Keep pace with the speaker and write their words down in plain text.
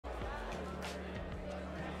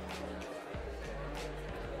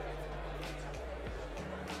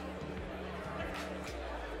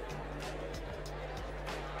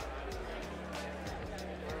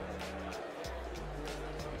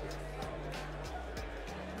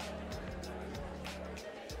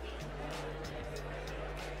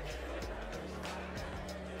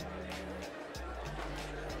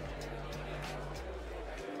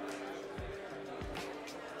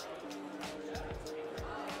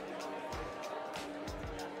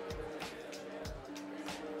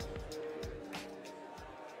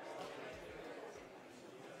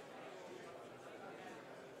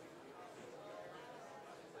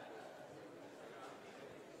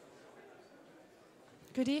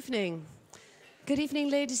Good evening. Good evening,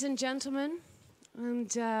 ladies and gentlemen,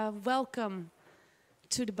 and welcome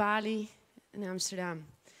to the Balie in Amsterdam.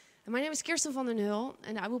 And my name is Kirsten van den Hul,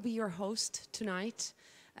 and I will be your host tonight.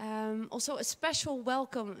 Also a special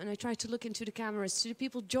welcome, and I try to look into the cameras, to the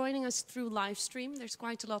people joining us through Livestream. There's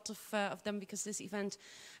quite a lot of them because this event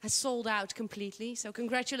has sold out completely. So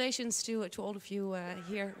congratulations to all of you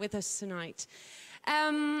here with us tonight.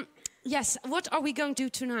 Yes, what are we going to do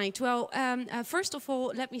tonight? Well, first of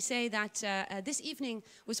all, let me say that this evening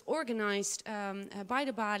was organized by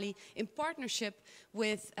the Balie in partnership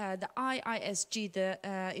with the IISG, the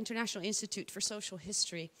International Institute for Social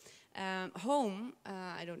History. Home,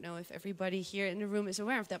 I don't know if everybody here in the room is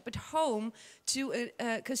aware of that, but home to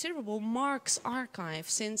a considerable Marx archive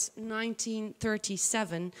since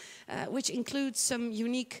 1937, which includes some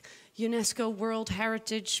unique UNESCO World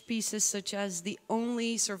Heritage pieces, such as the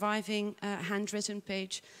only surviving handwritten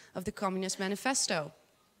page of the Communist Manifesto.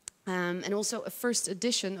 And also a first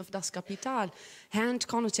edition of Das Kapital,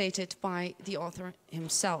 hand-connotated by the author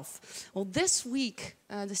himself. Well, this week,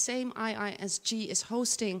 the same IISG is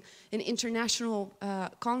hosting an international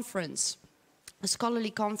conference, a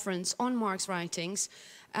scholarly conference on Marx writings,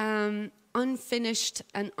 Unfinished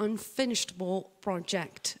and Unfinishable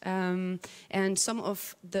Project. And some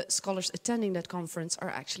of the scholars attending that conference are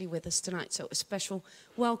actually with us tonight. So a special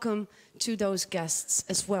welcome to those guests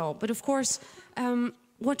as well. But of course,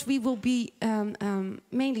 what we will be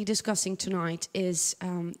mainly discussing tonight is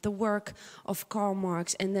the work of Karl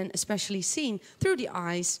Marx, and then especially seen through the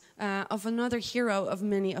eyes of another hero of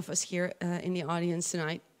many of us here in the audience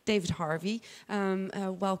tonight, David Harvey.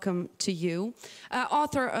 Welcome to you.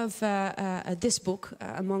 Author of this book,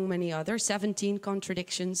 among many others, 17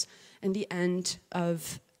 Contradictions and the End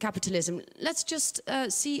of Capitalism. Let's just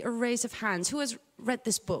see a raise of hands. Who has read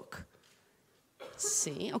this book? Let's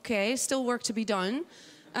see, okay, still work to be done.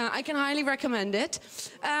 I can highly recommend it.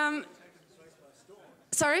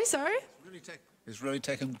 Sorry? It's really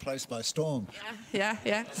taken place by storm. Yeah.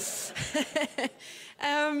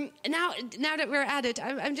 Now that we're at it,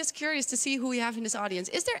 I'm just curious to see who we have in this audience.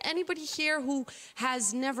 Is there anybody here who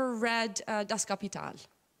has never read Das Kapital?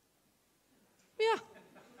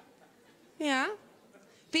 Yeah.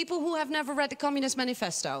 People who have never read the Communist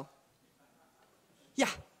Manifesto? Yeah,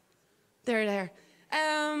 they're there.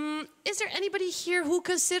 Is there anybody here who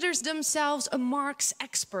considers themselves a Marx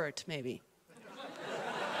expert, maybe?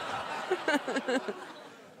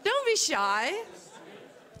 Don't be shy.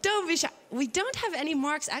 Don't be shy. We don't have any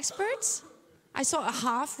Marx experts? I saw a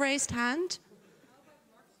half-raised hand.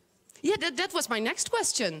 Yeah, that was my next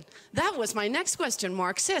question. That was my next question,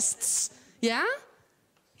 Marxists. Yeah?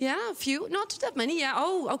 Yeah, a few, not that many, yeah.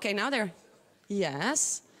 Oh, okay, now they're...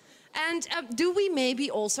 Yes. And do we maybe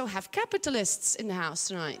also have capitalists in the house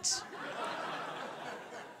tonight?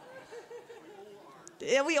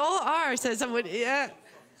 Yeah, we all are, says someone. Yeah.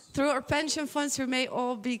 Through our pension funds, we may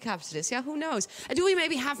all be capitalists. Yeah, who knows? And do we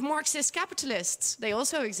maybe have Marxist capitalists? They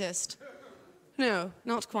also exist. No,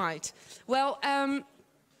 not quite. Well,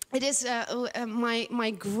 it is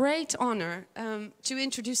my great honor to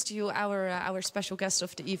introduce to you our special guest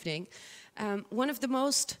of the evening. One of the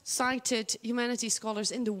most cited humanities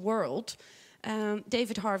scholars in the world,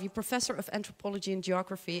 David Harvey, professor of anthropology and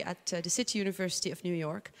geography at the City University of New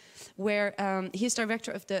York, where he is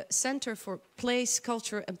director of the Center for Place,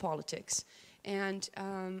 Culture and Politics. And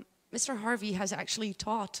Mr. Harvey has actually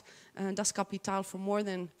taught Das Kapital for more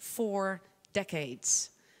than 4 decades.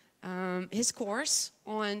 His course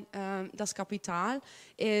on Das Kapital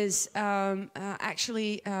is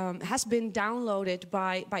actually has been downloaded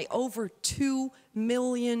by over 2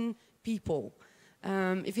 million people.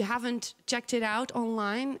 If you haven't checked it out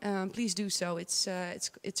online, please do so.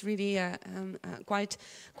 It's really quite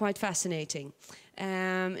fascinating.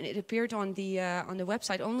 And it appeared on the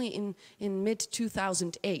website only in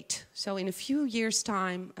mid-2008. So in a few years'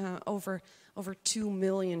 time, over 2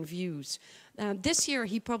 million views. This year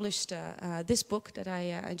he published this book that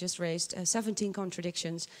I just raised, 17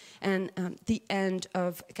 Contradictions and the End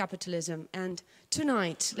of Capitalism. And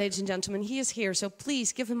tonight, ladies and gentlemen, he is here, so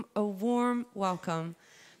please give him a warm welcome,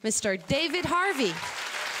 Mr. David Harvey.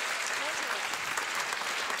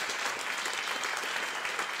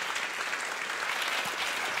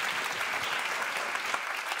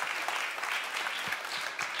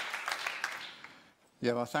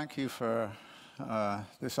 Yeah, well, thank you for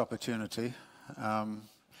this opportunity. And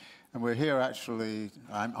we're here actually,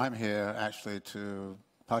 I'm here actually to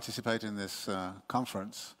participate in this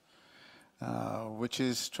conference, which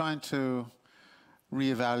is trying to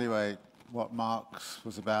reevaluate what Marx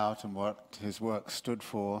was about and what his work stood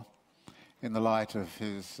for in the light of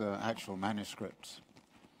his actual manuscripts.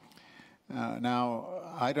 Now,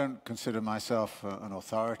 I don't consider myself an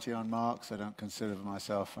authority on Marx. I don't consider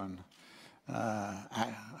myself an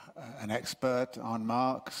expert on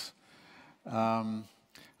Marx. I'm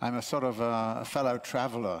a sort of a fellow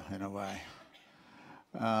traveler in a way.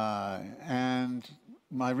 And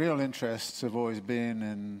my real interests have always been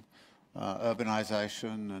in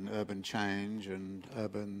urbanization and urban change and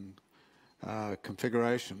urban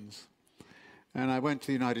configurations. And I went to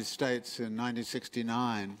the United States in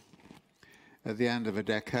 1969 at the end of a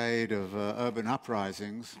decade of urban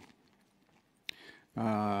uprisings.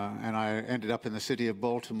 And I ended up in the city of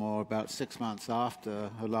Baltimore about 6 months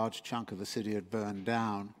after a large chunk of the city had burned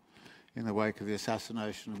down in the wake of the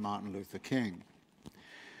assassination of Martin Luther King.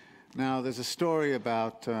 Now, there's a story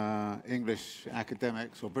about English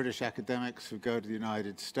academics or British academics who go to the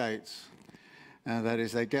United States. That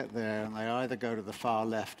is, they get there and they either go to the far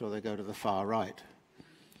left or they go to the far right.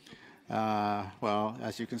 Well,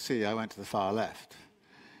 as you can see, I went to the far left.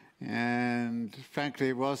 And frankly,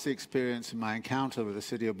 it was the experience of my encounter with the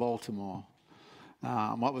city of Baltimore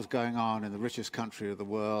and what was going on in the richest country of the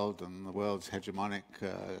world and the world's hegemonic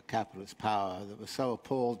capitalist power that was so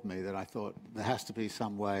appalled me that I thought there has to be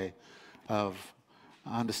some way of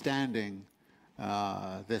understanding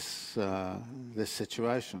this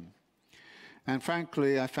situation. And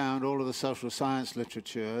frankly, I found all of the social science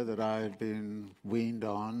literature that I had been weaned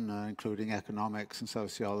on, including economics and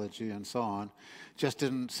sociology and so on, just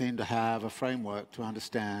didn't seem to have a framework to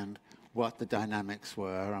understand what the dynamics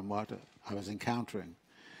were and what I was encountering.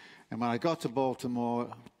 And when I got to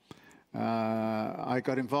Baltimore, I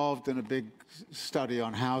got involved in a big study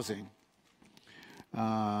on housing,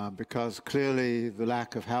 because clearly the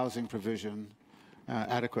lack of housing provision,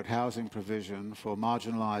 adequate housing provision for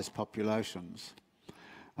marginalized populations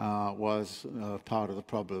was part of the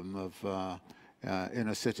problem of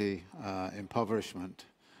inner city impoverishment.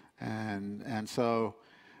 And so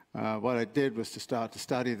what I did was to start to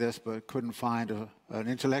study this, but couldn't find an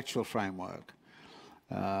intellectual framework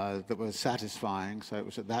that was satisfying. So it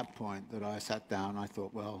was at that point that I sat down and I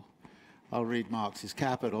thought, well, I'll read Marx's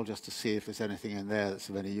Capital just to see if there's anything in there that's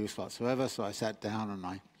of any use whatsoever. So I sat down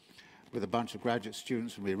and with a bunch of graduate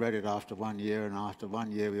students, and we read it after 1 year, and after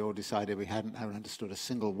 1 year we all decided we hadn't understood a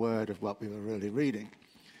single word of what we were really reading.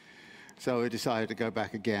 So we decided to go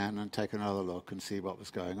back again and take another look and see what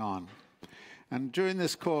was going on. And during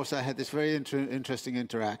this course I had this very interesting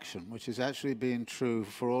interaction, which has actually been true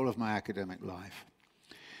for all of my academic life,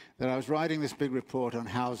 that I was writing this big report on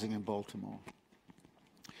housing in Baltimore.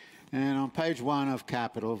 And on page 1 of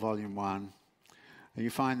Capital, volume 1, you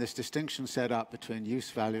find this distinction set up between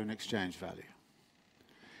use value and exchange value.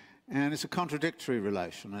 And it's a contradictory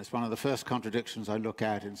relation. It's one of the first contradictions I look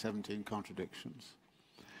at in 17 contradictions.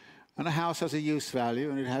 And a house has a use value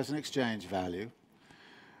and it has an exchange value.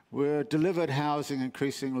 We're delivered housing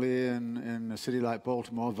increasingly in a city like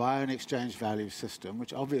Baltimore via an exchange value system,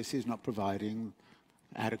 which obviously is not providing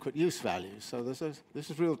adequate use value. So this is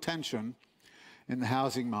real tension in the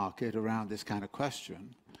housing market around this kind of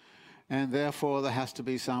question. And therefore, there has to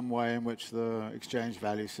be some way in which the exchange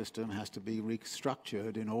value system has to be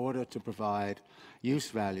restructured in order to provide use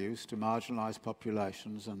values to marginalized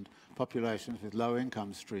populations and populations with low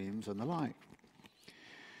income streams and the like.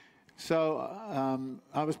 So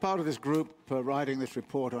I was part of this group writing this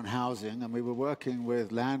report on housing, and we were working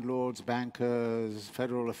with landlords, bankers,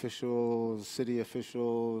 federal officials, city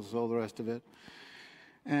officials, all the rest of it.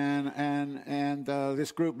 And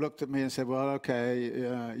this group looked at me and said, well,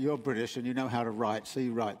 okay, you're British and you know how to write, so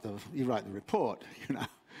you write the report, you know.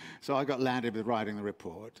 So I got landed with writing the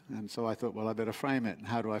report, and so I thought, well, I better frame it. And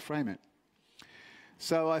how do I frame it?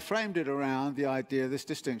 So I framed it around the idea of this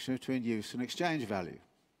distinction between use and exchange value.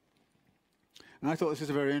 And I thought this was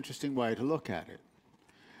a very interesting way to look at it.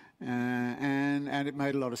 And it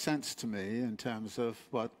made a lot of sense to me in terms of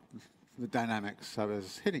what the dynamics I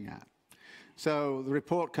was hitting at. So the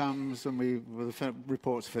report comes, and the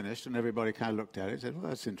report's finished, and everybody kind of looked at it and said, well,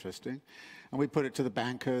 that's interesting. And we put it to the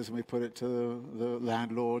bankers, and we put it to the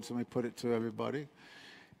landlords, and we put it to everybody.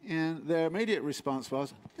 And their immediate response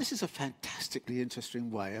was, this is a fantastically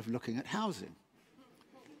interesting way of looking at housing.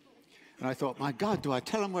 And I thought, my God, do I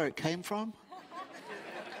tell them where it came from?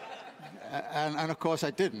 And of course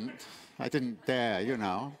I didn't. I didn't dare, you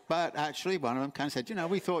know. But actually, one of them kind of said, you know,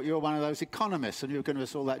 we thought you were one of those economists and you were going to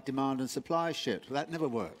us all that demand and supply shit. That never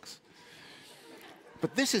works.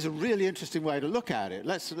 But this is a really interesting way to look at it.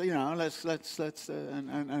 So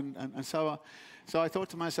I thought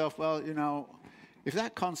to myself, well, you know, if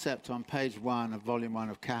that concept on page 1 of volume 1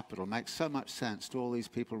 of Capital makes so much sense to all these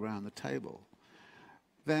people around the table,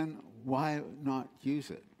 then why not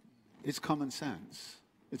use it? It's common sense.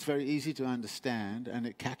 it's very easy to understand, and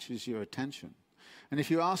it catches your attention. And if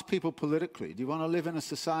you ask people politically, do you want to live in a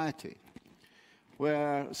society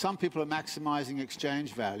where some people are maximizing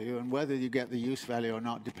exchange value, and whether you get the use value or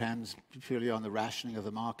not depends purely on the rationing of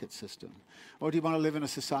the market system? Or do you want to live in a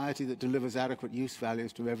society that delivers adequate use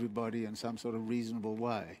values to everybody in some sort of reasonable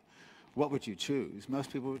way? What would you choose?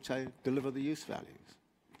 Most people would say, deliver the use values.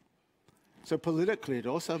 So politically, it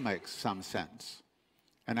also makes some sense.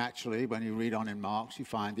 And actually, when you read on in Marx, you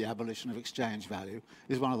find the abolition of exchange value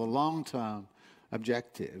is one of the long-term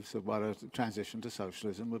objectives of what a transition to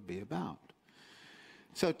socialism would be about.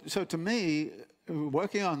 So to me,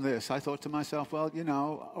 working on this, I thought to myself, well, you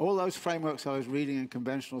know, all those frameworks I was reading in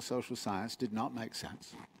conventional social science did not make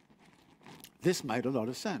sense. This made a lot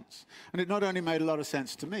of sense. And it not only made a lot of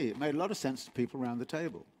sense to me, it made a lot of sense to people around the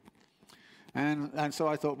table. And so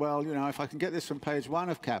I thought, well, you know, if I can get this from page 1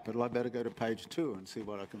 of Capital, I better go to page 2 and see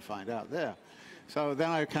what I can find out there. So then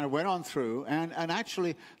I kind of went on through, and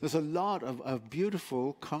actually there's a lot of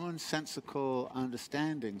beautiful, commonsensical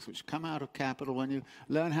understandings which come out of Capital when you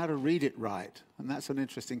learn how to read it right. And that's an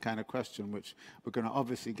interesting kind of question, which we're going to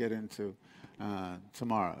obviously get into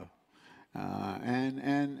tomorrow.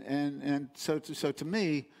 So to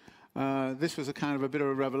me, this was a kind of a bit of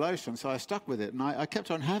a revelation, so I stuck with it. And I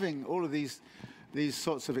kept on having all of these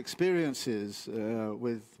sorts of experiences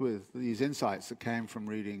with these insights that came from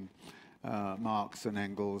reading Marx and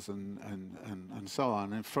Engels and so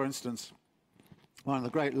on. And for instance, one of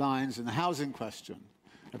the great lines in the housing question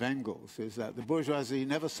of Engels is that the bourgeoisie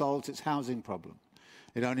never solves its housing problem.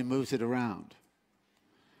 It only moves it around.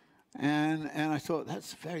 And I thought,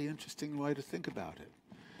 that's a very interesting way to think about it.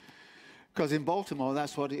 Because in Baltimore,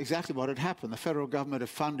 that's exactly what had happened. The federal government had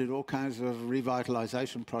funded all kinds of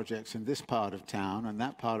revitalization projects in this part of town, and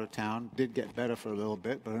that part of town did get better for a little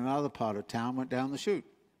bit, but another part of town went down the chute.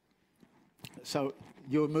 So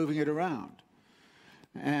you're moving it around.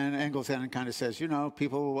 And Engels then kind of says, you know,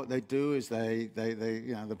 people, what they do is they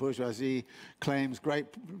you know, the bourgeoisie claims great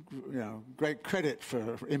credit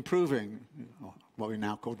for improving what we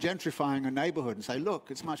now call gentrifying a neighborhood, and say,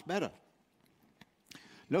 look, it's much better.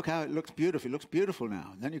 Look how it looks beautiful. It looks beautiful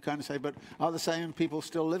now. And then you kind of say, but are the same people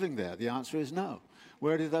still living there? The answer is no.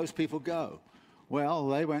 Where did those people go? Well,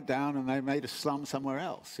 they went down and they made a slum somewhere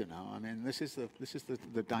else, you know. I mean, this is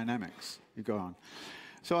the dynamics. You go on.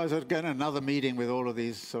 So I was again at another meeting with all of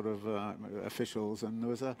these sort of officials, and there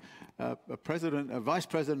was a vice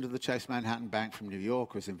president of the Chase Manhattan Bank from New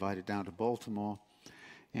York was invited down to Baltimore.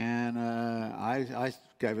 And I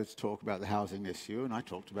gave a talk about the housing issue, and I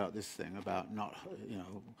talked about this thing about not, you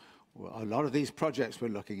know, a lot of these projects we're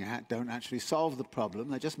looking at don't actually solve the problem,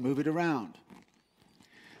 they just move it around.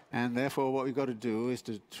 And therefore what we've got to do is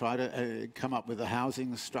to try to come up with a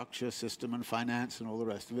housing structure, system and finance and all the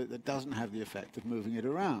rest of it that doesn't have the effect of moving it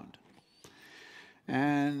around.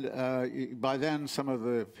 And by then, some of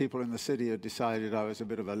the people in the city had decided I was a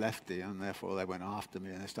bit of a lefty, and therefore they went after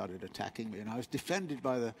me and they started attacking me. And I was defended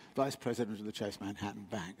by the vice president of the Chase Manhattan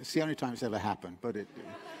Bank. It's the only time it's ever happened, but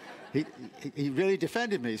he really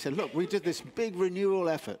defended me. He said, look, we did this big renewal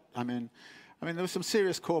effort. I mean, there was some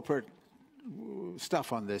serious corporate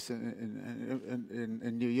stuff on this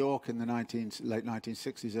in New York in the late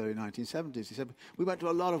 1960s, early 1970s. He said, we went to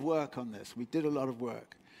a lot of work on this. We did a lot of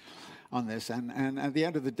work on this, and at the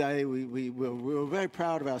end of the day, we were very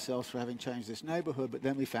proud of ourselves for having changed this neighborhood, but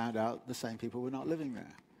then we found out the same people were not living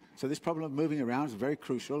there. So this problem of moving around is very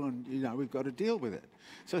crucial, and, you know, we've got to deal with it.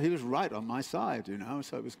 So he was right on my side, you know,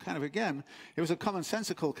 so it was kind of, again, it was a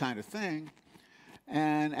commonsensical kind of thing,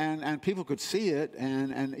 and people could see it,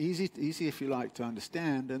 and easy, if you like, to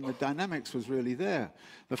understand, and the dynamics was really there.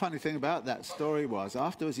 The funny thing about that story was,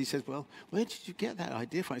 afterwards he says, well, where did you get that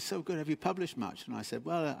idea from? It's so good. Have you published much? And I said,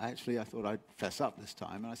 well, actually, I thought I'd fess up this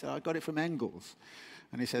time. And I said, I got it from Engels.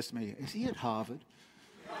 And he says to me, is he at Harvard?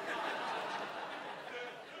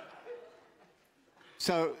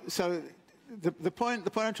 So the point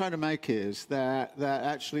I'm trying to make is that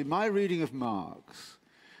actually my reading of Marx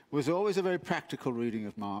was always a very practical reading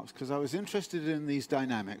of Marx, because I was interested in these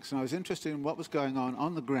dynamics, and I was interested in what was going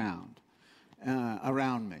on the ground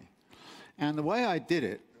around me. And the way I did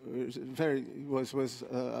it was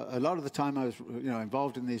a lot of the time I was, you know,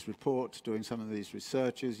 involved in these reports, doing some of these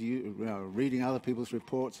researches, reading other people's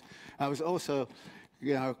reports. I was also,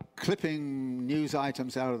 you know, clipping news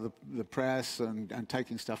items out of the press and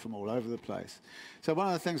taking stuff from all over the place. So one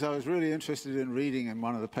of the things I was really interested in reading in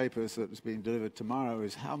one of the papers that was being delivered tomorrow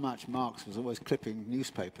is how much Marx was always clipping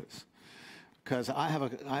newspapers. Because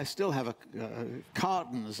I still have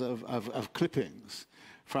cartons of clippings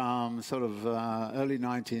from sort of early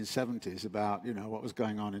 1970s about, you know, what was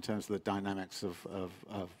going on in terms of the dynamics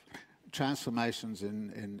of transformations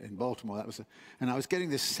in Baltimore. And I was getting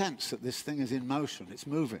this sense that this thing is in motion, it's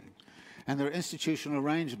moving. And there are institutional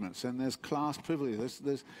arrangements, and there's class privilege,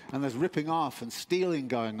 and there's ripping off and stealing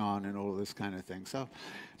going on and all of this kind of thing. So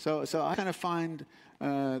I kind of find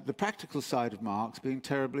the practical side of Marx being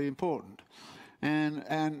terribly important.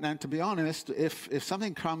 And to be honest, if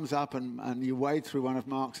something comes up and you wade through one of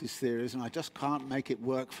Marx's theories and I just can't make it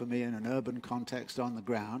work for me in an urban context on the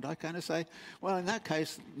ground, I kind of say, well, in that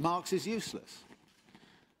case, Marx is useless.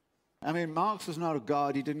 I mean, Marx was not a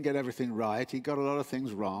god. He didn't get everything right. He got a lot of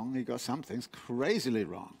things wrong. He got some things crazily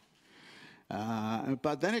wrong.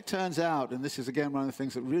 But then it turns out, and this is again one of the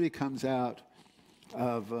things that really comes out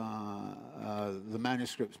of the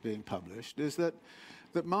manuscripts being published, is that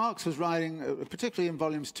Marx was writing, particularly in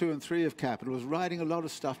volumes 2 and 3 of Capital, was writing a lot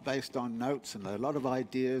of stuff based on notes and a lot of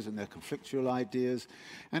ideas and their conflictual ideas.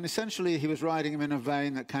 And essentially he was writing them in a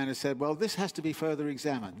vein that kind of said, well, this has to be further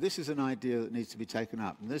examined. This is an idea that needs to be taken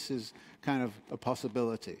up. And this is kind of a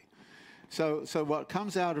possibility. So what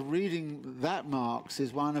comes out of reading that Marx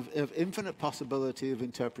is one of infinite possibility of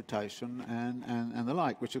interpretation and the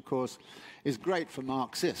like, which of course is great for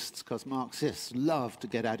Marxists, because Marxists love to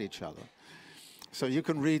get at each other. So you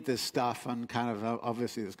can read this stuff and kind of,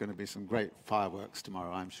 obviously there's going to be some great fireworks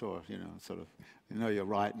tomorrow, I'm sure, you know, sort of, you know you're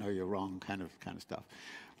right, know you're wrong kind of stuff.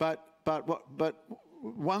 But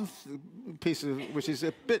one piece of, which is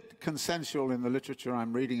a bit consensual in the literature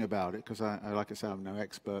I'm reading about it, because like I say, I'm no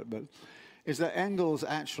expert, but is that Engels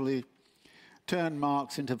actually turned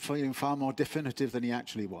Marx into feeling far more definitive than he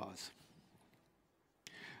actually was.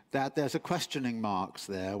 That there's a questioning Marx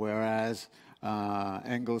there, whereas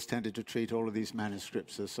Engels tended to treat all of these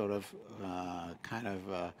manuscripts as sort of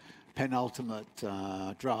penultimate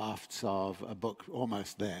drafts of a book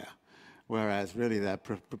almost there, whereas really they're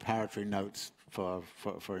preparatory notes for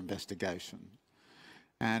investigation.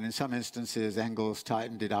 And in some instances, Engels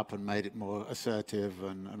tightened it up and made it more assertive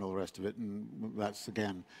and all the rest of it. And that's,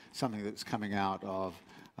 again, something that's coming out of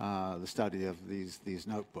the study of these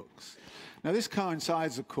notebooks. Now, this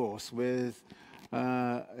coincides, of course, with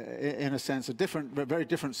in a sense, a very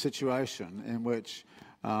different situation in which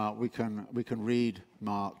we can read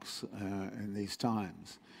Marx in these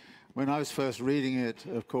times. When I was first reading it,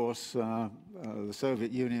 of course, the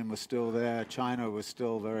Soviet Union was still there, China was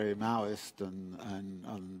still very Maoist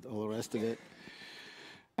and all the rest of it.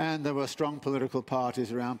 And there were strong political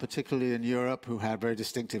parties around, particularly in Europe, who had a very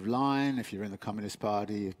distinctive line. If you're in the Communist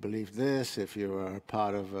Party, you believed this. If you were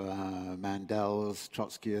part of Mandel's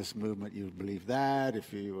Trotskyist movement, you believed that.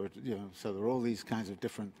 If you were, you know, so there were all these kinds of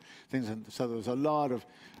different things. And so there was a lot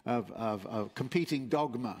of competing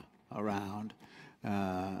dogma around.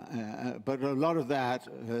 But a lot of that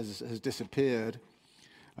has disappeared.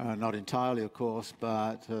 Not entirely, of course,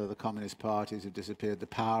 but the Communist parties have disappeared. The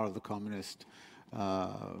power of the Communist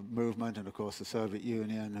movement, and of course the Soviet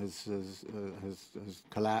Union has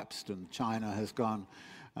collapsed, and China has gone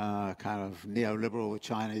kind of neoliberal with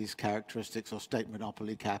Chinese characteristics, or state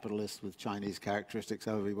monopoly capitalist with Chinese characteristics,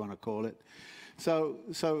 however you want to call it. So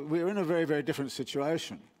we're in a very, very different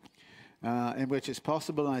situation in which it's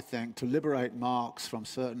possible, I think, to liberate Marx from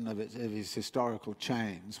certain of his historical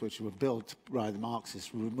chains, which were built by the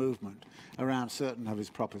Marxist movement around certain of his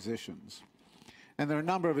propositions. And there are a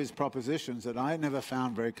number of his propositions that I never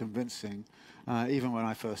found very convincing, even when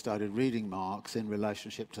I first started reading Marx in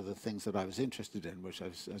relationship to the things that I was interested in, which,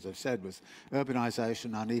 as I've said, was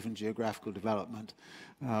urbanization, uneven geographical development,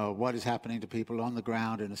 what is happening to people on the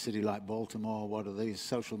ground in a city like Baltimore, what are these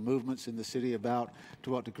social movements in the city about,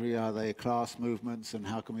 to what degree are they class movements, and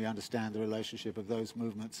how can we understand the relationship of those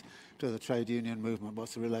movements to the trade union movement,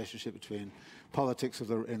 what's the relationship between politics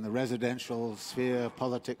in the residential sphere,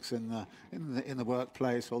 politics in the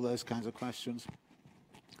workplace, all those kinds of questions.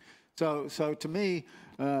 So to me,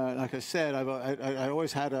 like I said, I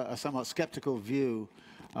always had a somewhat skeptical view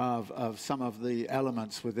of some of the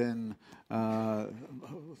elements within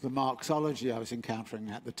the Marxology I was encountering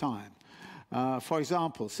at the time. For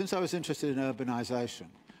example, since I was interested in urbanization,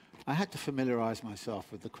 I had to familiarize myself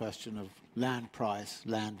with the question of land price,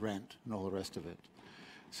 land rent, and all the rest of it.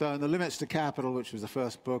 So in The Limits to Capital, which was the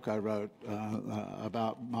first book I wrote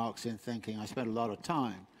about Marxian thinking, I spent a lot of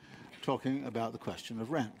time talking about the question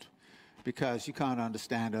of rent, because you can't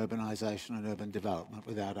understand urbanization and urban development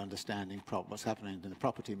without understanding what's happening in the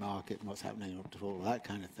property market and what's happening to all that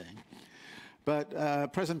kind of thing.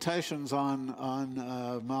 But presentations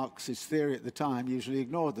on Marx's theory at the time usually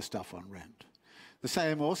ignored the stuff on rent. The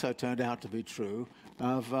same also turned out to be true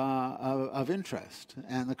of interest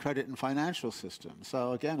and the credit and financial system.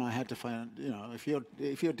 So again, I had to find, if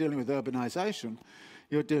you're dealing with urbanization,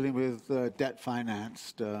 you're dealing with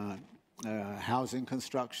debt-financed housing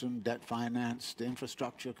construction, debt-financed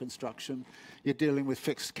infrastructure construction. You're dealing with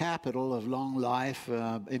fixed capital of long life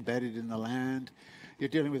embedded in the land. You're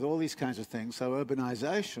dealing with all these kinds of things. So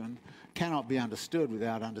urbanization cannot be understood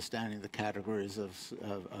without understanding the categories of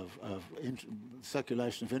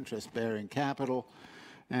circulation of interest-bearing capital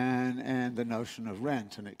and the notion of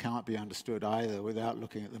rent. And it can't be understood either without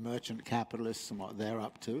looking at the merchant capitalists and what they're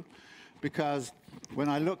up to. Because when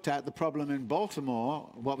I looked at the problem in Baltimore,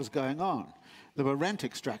 what was going on? There were rent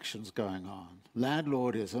extractions going on.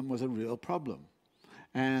 Landlordism was a real problem.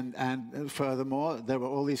 And furthermore, there were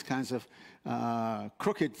all these kinds of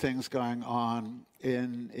crooked things going on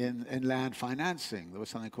in land financing. There was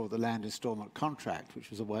something called the land installment contract,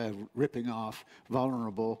 which was a way of ripping off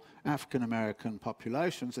vulnerable African-American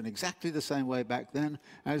populations in exactly the same way back then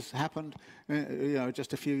as happened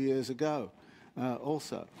just a few years ago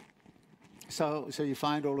also. So you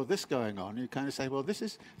find all of this going on. You kind of say, well, this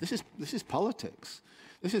is politics.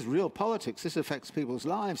 This is real politics. This affects people's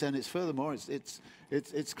lives, and furthermore,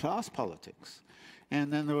 it's class politics.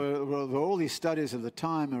 And then there were all these studies of the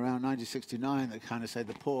time around 1969 that kind of say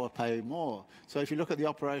the poor pay more. So if you look at the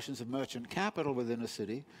operations of merchant capital within a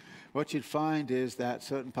city, what you'd find is that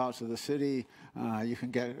certain parts of the city, you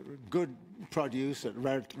can get good produce at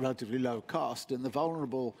relatively low cost. In the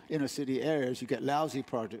vulnerable inner city areas, you get lousy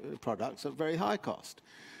products at very high cost.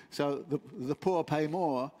 So the poor pay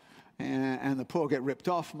more, and the poor get ripped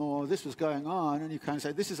off more. This was going on, and you kind of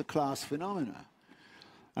say, this is a class phenomena.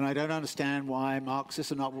 And I don't understand why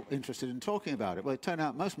Marxists are not interested in talking about it. Well, it turned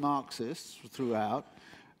out most Marxists throughout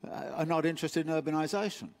are not interested in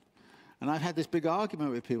urbanization. And I've had this big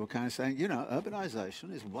argument with people kind of saying,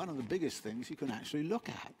 urbanization is one of the biggest things you can actually look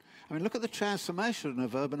at. I mean, look at the transformation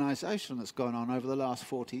of urbanization that's gone on over the last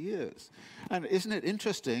 40 years. And isn't it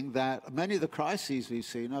interesting that many of the crises we've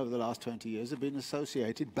seen over the last 20 years have been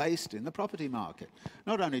associated, based in the property market?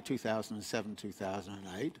 Not only 2007,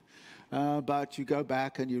 2008, but you go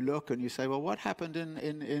back and you look and you say, well, what happened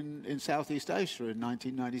in Southeast Asia in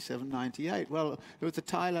 1997, 98? Well, it was the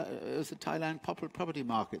Thailand property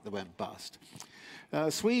market that went bust.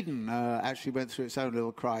 Sweden actually went through its own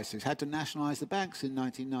little crisis, had to nationalize the banks in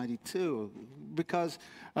 1992 because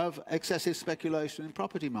of excessive speculation in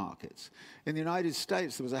property markets. In the United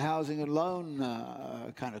States, there was a housing and loan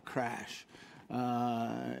kind of crash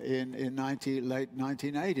in late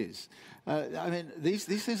 1980s. I mean, these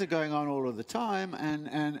things are going on all of the time,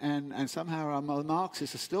 and somehow our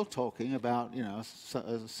Marxists are still talking about,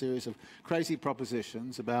 a series of crazy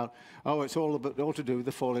propositions about, oh, it's all to do with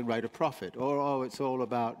the falling rate of profit, or oh, it's all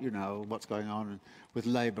about, what's going on with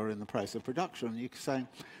labor in the price of production. You're saying,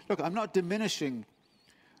 look, I'm not diminishing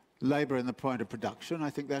labor in the point of production.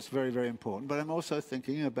 I think that's very, very important. But I'm also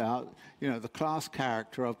thinking about, the class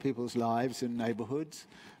character of people's lives in neighborhoods,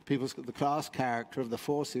 the class character of the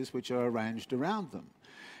forces which are arranged around them.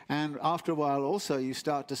 And after a while also you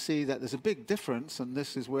start to see that there's a big difference, and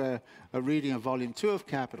this is where a reading of Volume 2 of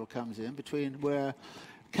Capital comes in, between where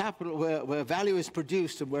value is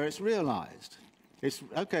produced and where it's realized.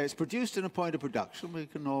 It's produced in a point of production. We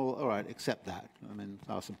can all right, accept that. I mean,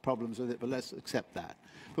 there are some problems with it, but let's accept that.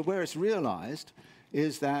 But where it's realized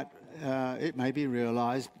is that it may be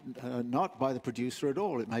realized not by the producer at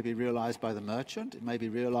all. It may be realized by the merchant. It may be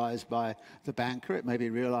realized by the banker. It may be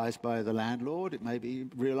realized by the landlord. It may be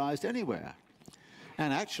realized anywhere.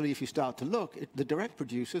 And actually, if you start to look, the direct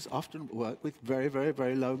producers often work with very, very,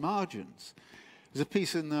 very low margins. There's a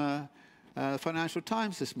piece in the Financial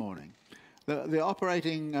Times this morning. The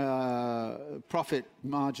operating profit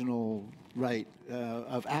marginal rate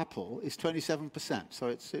of Apple is 27%, so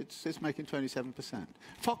it's making 27%.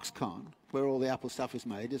 Foxconn, where all the Apple stuff is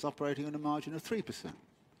made, is operating on a margin of 3%.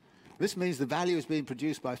 This means the value is being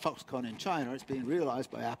produced by Foxconn in China, it's being realized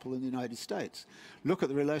by Apple in the United States. Look at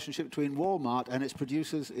the relationship between Walmart and its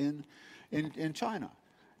producers in China.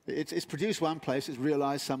 It's produced one place, it's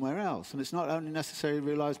realized somewhere else. And it's not only necessarily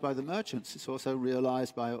realized by the merchants, it's also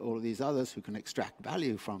realized by all of these others who can extract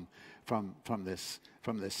value from this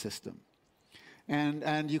system.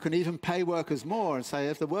 And you can even pay workers more and say,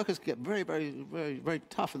 if the workers get very, very, very, very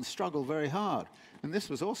tough and struggle very hard, and this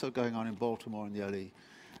was also going on in Baltimore in the early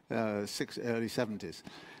 70s.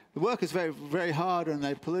 The workers very, very hard, and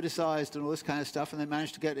they politicized and all this kind of stuff, and they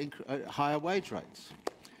managed to get higher wage rates.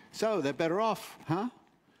 So they're better off, huh?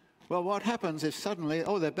 Well, what happens if suddenly,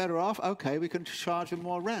 oh, they're better off? Okay, we can charge them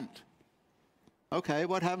more rent. Okay,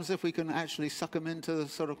 what happens if we can actually suck them into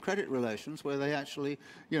sort of credit relations where they actually,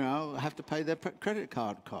 you know, have to pay their credit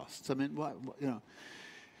card costs? I mean, you know.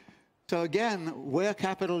 So again, where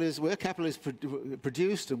capital is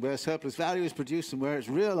produced and where surplus value is produced and where it's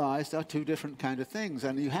realized are two different kind of things.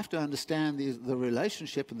 And you have to understand the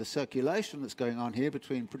relationship and the circulation that's going on here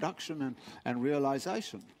between production and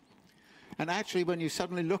realization. And actually, when you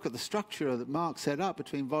suddenly look at the structure that Marx set up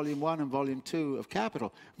between Volume 1 and Volume 2 of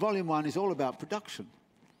Capital, Volume 1 is all about production.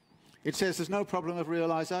 It says there's no problem of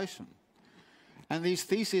realization. And these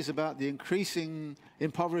theses about the increasing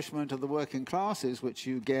impoverishment of the working classes, which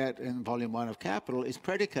you get in Volume 1 of Capital, is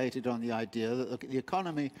predicated on the idea that the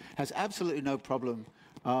economy has absolutely no problem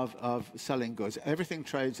of selling goods. Everything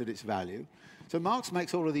trades at its value. So Marx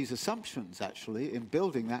makes all of these assumptions, actually, in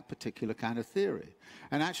building that particular kind of theory.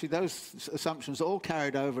 And actually, those assumptions are all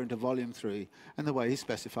carried over into Volume 3 and the way he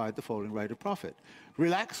specified the falling rate of profit.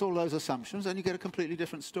 Relax all those assumptions, and you get a completely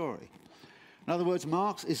different story. In other words,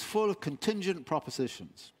 Marx is full of contingent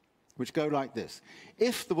propositions, which go like this.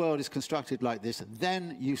 If the world is constructed like this,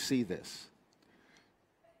 then you see this.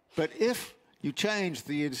 But if you change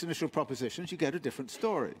the initial propositions, you get a different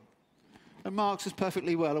story. And Marx is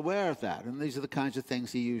perfectly well aware of that, and these are the kinds of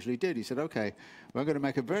things he usually did. He said, okay, we're going to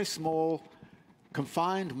make a very small,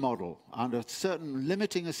 confined model under certain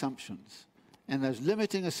limiting assumptions. And those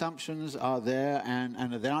limiting assumptions are there, and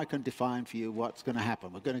then I can define for you what's going to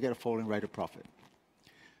happen. We're going to get a falling rate of profit.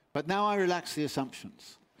 But now I relax the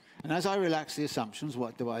assumptions. And as I relax the assumptions,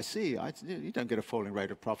 what do I see? You don't get a falling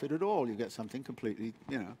rate of profit at all. You get something completely,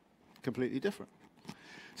 you know, completely different.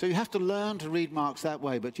 So you have to learn to read Marx that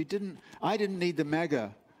way, but I didn't need the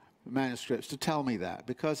mega manuscripts to tell me that,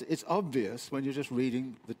 because it's obvious when you're just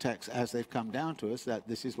reading the text as they've come down to us that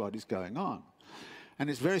this is what is going on. And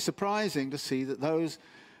it's very surprising to see that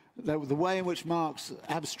the way in which Marx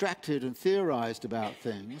abstracted and theorized about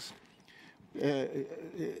things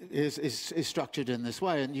is structured in this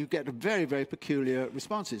way, and you get very, very peculiar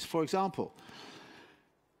responses. For example,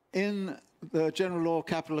 in the general law of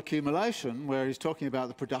capital accumulation, where he's talking about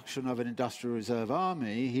the production of an industrial reserve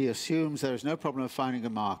army, he assumes there is no problem of finding a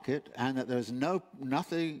market and that there's no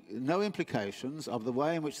implications of the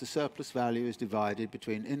way in which the surplus value is divided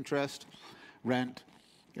between interest, rent,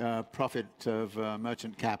 profit of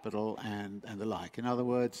merchant capital, and the like. In other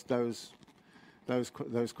words, those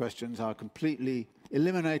questions are completely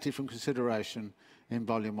eliminated from consideration in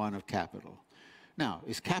Volume 1 of Capital. Now,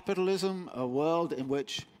 is capitalism a world in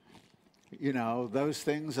which, you know, those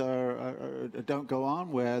things don't go on,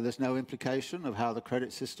 where there's no implication of how the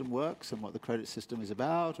credit system works and what the credit system is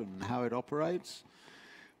about and how it operates?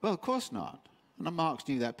 Well, of course not. And Marx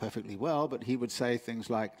knew that perfectly well, but he would say things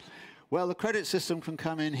like, well, the credit system can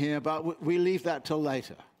come in here, but we leave that till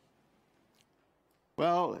later.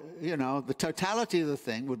 Well, you know, the totality of the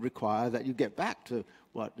thing would require that you get back to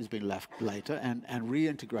what has been left later and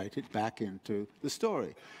reintegrate it back into the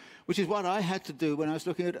story, which is what I had to do when I was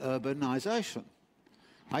looking at urbanization.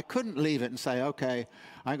 I couldn't leave it and say, okay,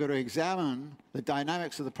 I'm going to examine the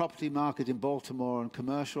dynamics of the property market in Baltimore and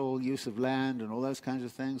commercial use of land and all those kinds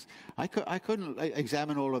of things. I couldn't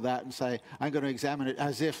examine all of that and say, I'm going to examine it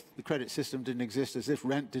as if the credit system didn't exist, as if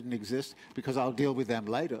rent didn't exist, because I'll deal with them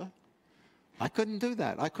later. I couldn't do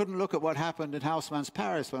that. I couldn't look at what happened in Haussmann's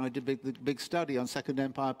Paris when I did the big study on Second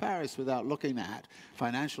Empire Paris without looking at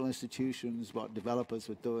financial institutions, what developers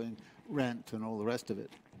were doing, rent, and all the rest of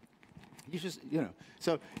it. You just, you know.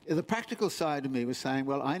 So the practical side of me was saying,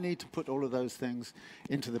 well, I need to put all of those things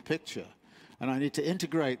into the picture, and I need to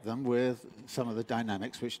integrate them with some of the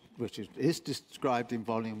dynamics, which is described in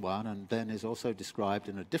Volume 1 and then is also described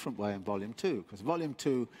in a different way in Volume 2, because Volume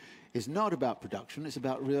 2 is not about production, it's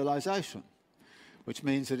about realization, which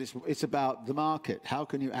means that it's about the market. How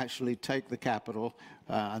can you actually take the capital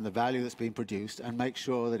and the value that's being produced and make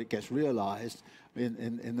sure that it gets realized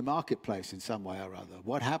in the marketplace in some way or other?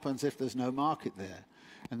 What happens if there's no market there?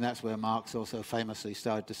 And that's where Marx also famously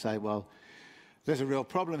started to say, well, there's a real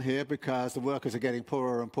problem here because the workers are getting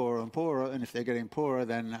poorer and poorer and poorer, and if they're getting poorer,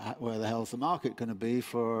 then where the hell's the market going to be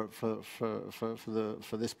for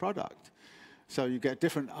this product? So you get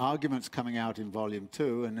different arguments coming out in Volume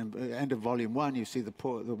 2, and at the end of Volume 1, you see the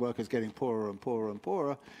workers getting poorer and poorer and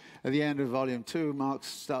poorer. At the end of Volume 2, Marx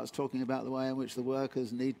starts talking about the way in which the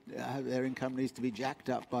workers their income needs to be jacked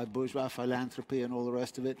up by bourgeois philanthropy and all the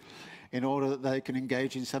rest of it in order that they can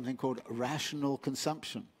engage in something called rational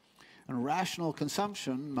consumption. And rational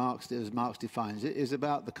consumption, as Marx defines it, is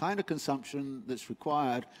about the kind of consumption that's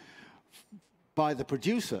required by the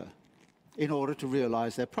producer in order to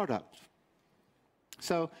realize their product.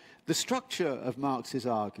 So the structure of Marx's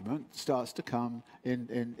argument starts to come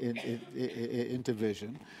into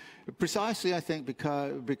vision, precisely, I think,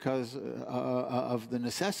 because of the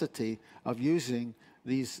necessity of using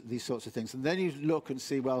these sorts of things. And then you look and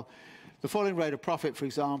see, well, the falling rate of profit, for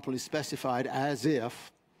example, is specified as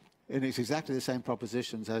if, and it's exactly the same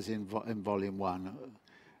propositions as in Volume 1.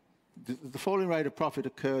 The falling rate of profit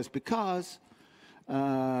occurs because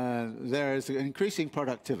there is an increasing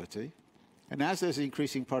productivity, and as there's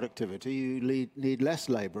increasing productivity, you need less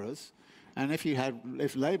laborers, and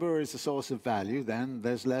if labor is the source of value, then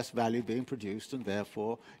there's less value being produced, and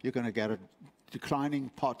therefore you're going to get a declining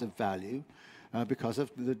pot of value because of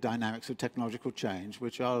the dynamics of technological change,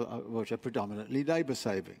 which are predominantly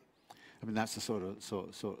labor-saving. I mean, that's the sort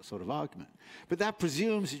of argument. But that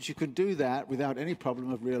presumes that you can do that without any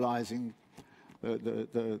problem of realizing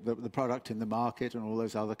the product in the market and all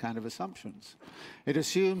those other kind of assumptions. It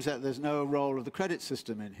assumes that there's no role of the credit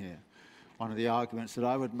system in here. One of the arguments that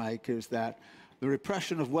I would make is that the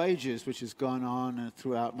repression of wages, which has gone on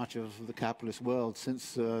throughout much of the capitalist world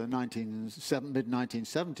since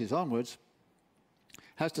mid-1970s onwards,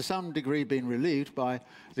 has to some degree been relieved by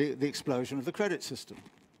the explosion of the credit system.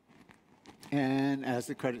 And as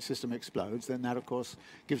the credit system explodes, then that, of course,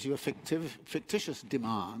 gives you a fictitious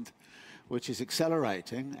demand, which is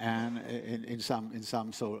accelerating and in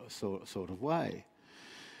some sort of way.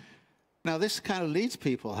 Now, this kind of leads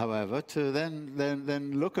people, however, to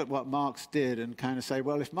then look at what Marx did and kind of say,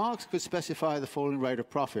 well, if Marx could specify the falling rate of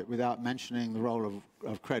profit without mentioning the role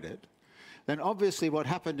of credit, then obviously what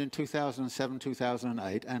happened in 2007,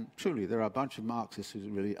 2008, and truly there are a bunch of Marxists who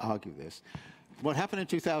really argue this, what happened in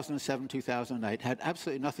 2007, 2008 had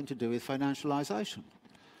absolutely nothing to do with financialization.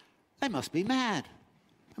 They must be mad.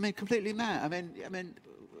 I mean, completely mad. I mean,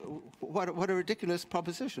 what a ridiculous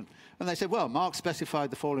proposition. And they said, well, Marx specified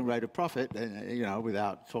the falling rate of profit, you know,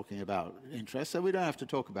 without talking about interest, so we don't have to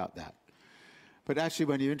talk about that. But actually,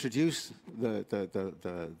 when you introduce the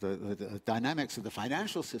dynamics of the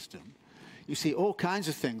financial system, you see all kinds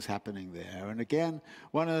of things happening there. And again,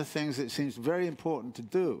 one of the things that seems very important to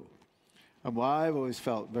do, and why I've always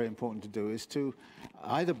felt very important to do, is to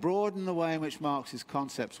either broaden the way in which Marx's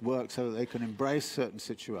concepts work so that they can embrace certain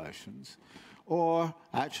situations, or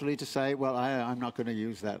actually to say, well, I'm not going to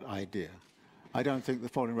use that idea. I don't think the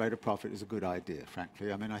falling rate of profit is a good idea,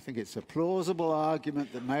 frankly. I mean, I think it's a plausible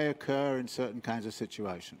argument that may occur in certain kinds of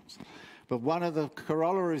situations. But one of the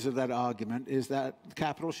corollaries of that argument is that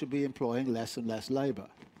capital should be employing less and less labor.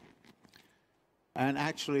 And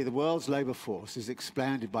actually, the world's labor force is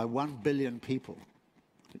expanded by 1 billion people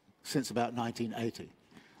since about 1980.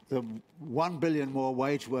 There are 1 billion more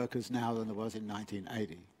wage workers now than there was in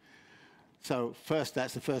 1980. So first,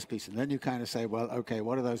 that's the first piece. And then you kind of say, well, okay,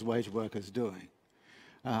 what are those wage workers doing?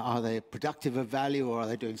 Are they productive of value, or are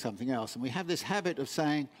they doing something else? And we have this habit of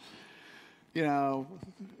saying, you know,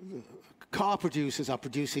 car producers are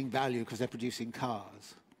producing value because they're producing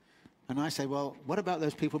cars. And I say, well, what about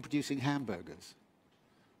those people producing hamburgers?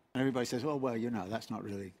 And everybody says, oh, well, you know, that's not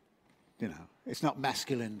really, you know, it's not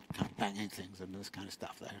masculine kind of banging things and this kind of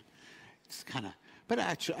stuff there. It's kind of, but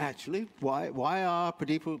actually, why are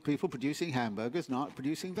people producing hamburgers not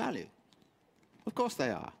producing value? Of course they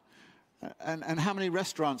are. And how many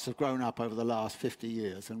restaurants have grown up over the last 50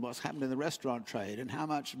 years, and what's happened in the restaurant trade, and how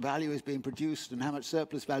much value is being produced, and how much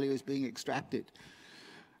surplus value is being extracted.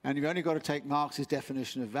 And you've only got to take Marx's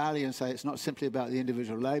definition of value and say it's not simply about the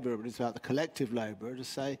individual labor, but it's about the collective labor, to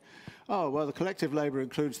say, oh, well, the collective labor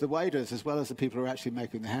includes the waiters as well as the people who are actually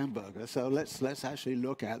making the hamburger. So let's actually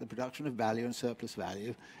look at the production of value and surplus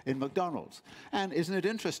value in McDonald's. And isn't it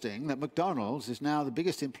interesting that McDonald's is now the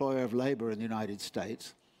biggest employer of labor in the United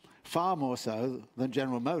States, far more so than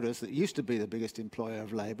General Motors, that used to be the biggest employer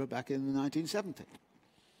of labor back in the 1970s.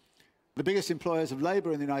 The biggest employers of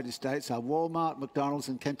labor in the United States are Walmart, McDonald's,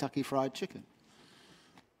 and Kentucky Fried Chicken.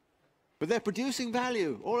 But they're producing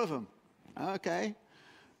value, all of them. Okay.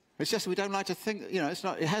 It's just we don't like to think, you know, it's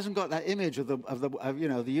not, it hasn't got that image of you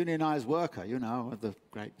know, the unionized worker, you know, with the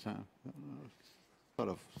great sort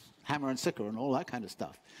of hammer and sickle and all that kind of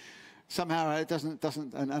stuff. Somehow it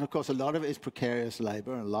doesn't and of course a lot of it is precarious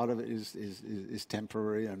labor, and a lot of it is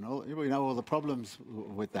temporary, and all, you know, all the problems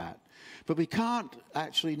with that. But we can't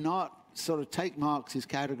actually not sort of take Marx's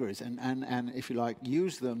categories and if you like,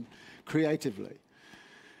 use them creatively.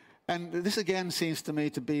 And this again seems to me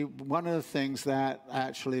to be one of the things that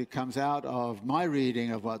actually comes out of my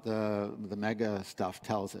reading of what the mega stuff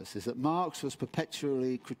tells us, is that Marx was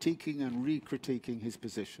perpetually critiquing and re-critiquing his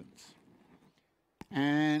positions.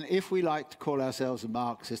 And if we like to call ourselves a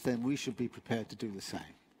Marxist, then we should be prepared to do the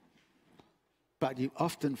same. But you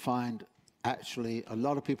often find actually, a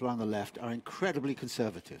lot of people on the left are incredibly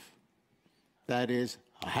conservative. That is,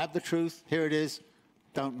 I have the truth, here it is,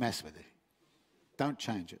 don't mess with it. Don't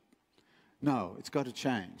change it. No, it's got to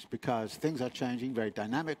change because things are changing very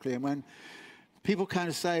dynamically. And when people kind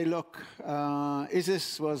of say, look,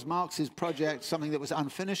 was Marx's project something that was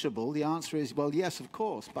unfinishable? The answer is, well, yes, of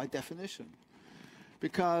course, by definition.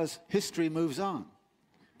 Because history moves on.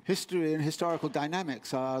 History and historical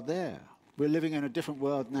dynamics are there. We're living in a different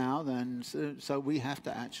world now, so we have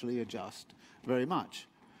to actually adjust very much.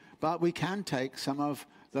 But we can take some of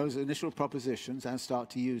those initial propositions and start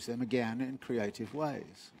to use them again in creative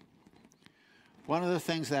ways. One of the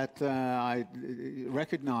things that I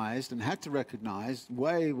recognized and had to recognize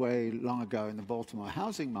way, way long ago in the Baltimore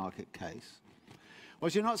housing market case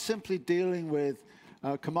was you're not simply dealing with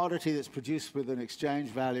a commodity that's produced with an exchange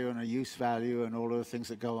value and a use value and all of the things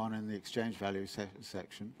that go on in the exchange value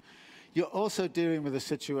section. You're also dealing with a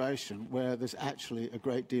situation where there's actually a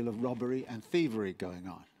great deal of robbery and thievery going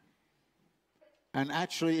on. And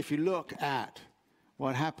actually, if you look at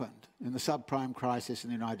what happened in the subprime crisis in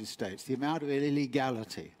the United States, the amount of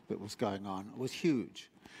illegality that was going on was huge.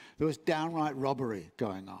 There was downright robbery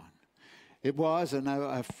going on. It was, and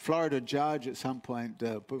a Florida judge at some point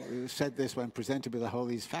said this when presented with all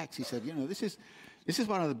these facts. He said, you know, this is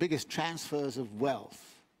one of the biggest transfers of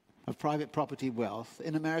wealth, of private property wealth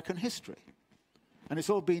in American history. And it's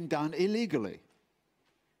all been done illegally.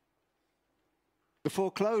 The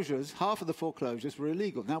foreclosures, half of the foreclosures were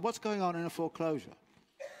illegal. Now, what's going on in a foreclosure?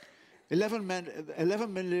 11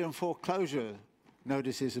 million foreclosure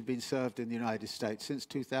notices have been served in the United States since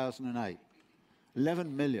 2008.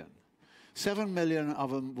 11 million. 7 million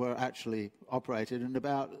of them were actually operated, and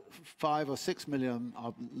about 5 or 6 million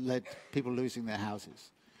led people losing their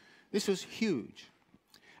houses. This was huge.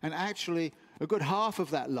 And actually, a good half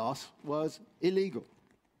of that loss was illegal.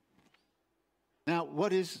 Now,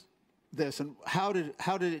 what is this, and how did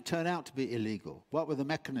it turn out to be illegal? What were the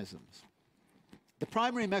mechanisms? The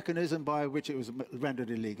primary mechanism by which it was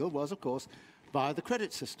rendered illegal was, of course, by the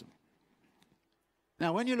credit system.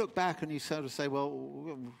 Now, when you look back and you sort of say,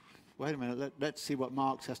 well, wait a minute, let's see what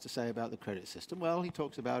Marx has to say about the credit system. Well, he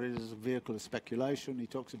talks about it as a vehicle of speculation. He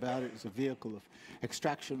talks about it as a vehicle of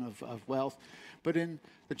extraction of wealth. But in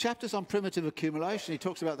the chapters on primitive accumulation, he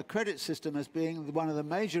talks about the credit system as being one of the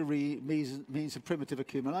major means of primitive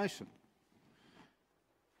accumulation.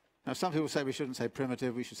 Now, some people say we shouldn't say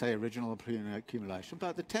primitive, we should say original accumulation.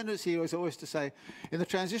 But the tendency was always to say, in the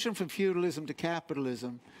transition from feudalism to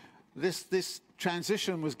capitalism, this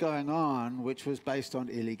transition was going on, which was based on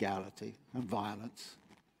illegality and violence.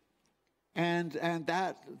 But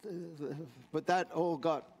that all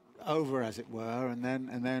got over, as it were, and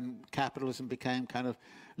then capitalism became kind of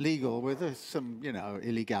legal with some, you know,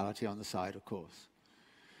 illegality on the side, of course.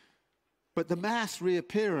 But the mass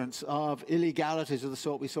reappearance of illegalities of the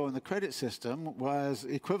sort we saw in the credit system was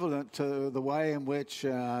equivalent to the way in which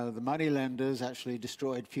the moneylenders actually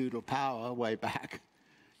destroyed feudal power way back.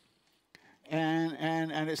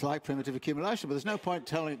 And it's like primitive accumulation, but there's no point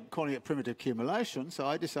calling it primitive accumulation, so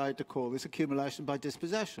I decided to call this accumulation by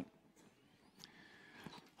dispossession.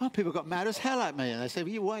 Well, people got mad as hell at me, and they say,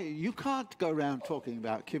 well, you can't go around talking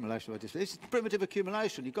about accumulation by dispossession. It's primitive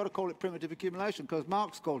accumulation. You've got to call it primitive accumulation because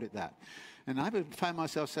Marx called it that. And I found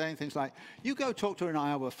myself saying things like, you go talk to an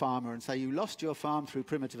Iowa farmer and say you lost your farm through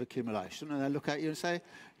primitive accumulation, and they look at you and say,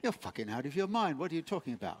 you're fucking out of your mind. What are you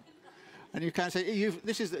talking about? And you kind of say,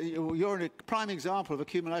 you're a prime example of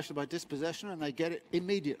accumulation by dispossession, and they get it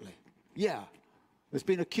immediately. Yeah, there's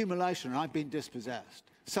been accumulation, and I've been dispossessed.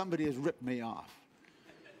 Somebody has ripped me off.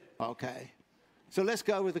 Okay, so let's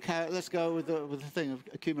go with the thing of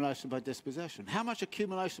accumulation by dispossession. How much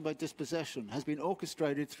accumulation by dispossession has been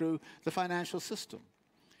orchestrated through the financial system?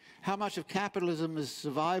 How much of capitalism's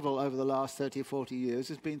survival over the last 30 or 40 years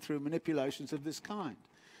has been through manipulations of this kind?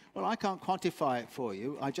 Well, I can't quantify it for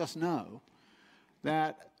you. I just know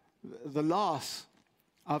that the loss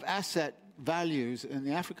of asset values in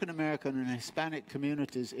the African American and Hispanic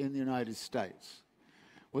communities in the United States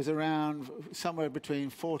was around somewhere between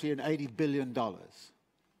 $40 and $80 billion.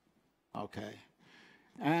 Okay.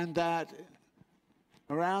 And that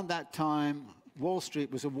around that time, Wall Street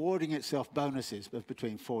was awarding itself bonuses of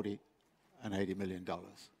between $40 and $80 million.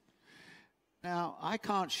 Now, I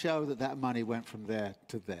can't show that that money went from there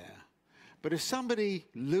to there. But if somebody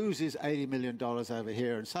loses $80 million over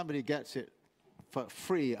here and somebody gets it for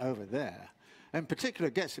free over there, in particular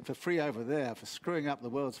gets it for free over there for screwing up the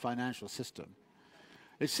world's financial system,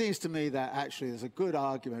 it seems to me that actually there's a good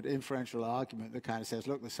argument, inferential argument, that kind of says,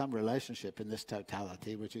 look, there's some relationship in this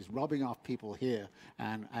totality, which is robbing off people here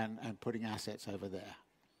and putting assets over there.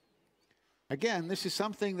 again, this is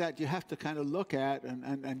something that you have to kind of look at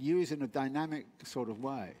and use in a dynamic sort of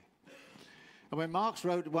way. And when Marx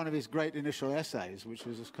wrote one of his great initial essays, which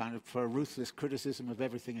was kind of for a ruthless criticism of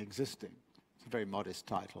everything existing, it's a very modest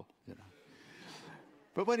title, you know.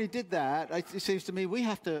 But when he did that, it seems to me we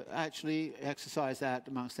have to actually exercise that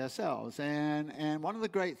amongst ourselves. And one of the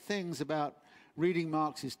great things about reading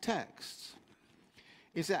Marx's texts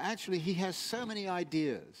is that actually he has so many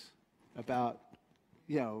ideas about,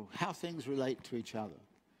 you know, how things relate to each other.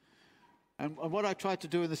 And what I tried to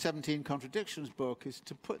do in the 17 Contradictions book is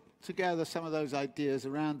to put together some of those ideas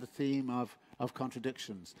around the theme of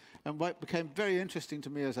contradictions. And what became very interesting to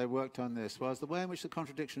me as I worked on this was the way in which the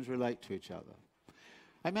contradictions relate to each other.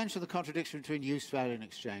 I mentioned the contradiction between use value and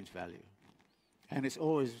exchange value. And it's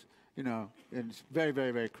always, you know, it's very,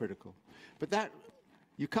 very, very critical. But that,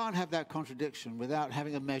 you can't have that contradiction without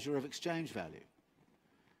having a measure of exchange value.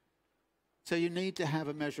 So you need to have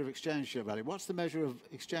a measure of exchange value. What's the measure of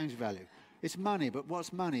exchange value? It's money, but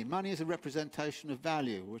what's money? Money is a representation of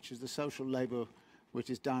value, which is the social labor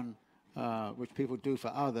which is done, which people do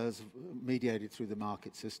for others, mediated through the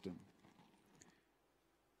market system.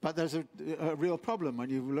 But there's a real problem. When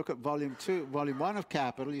you look at volume 1 of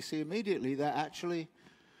Capital, you see immediately that actually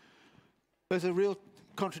there's a real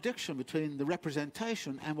contradiction between the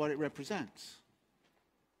representation and what it represents.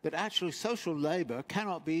 That actually social labor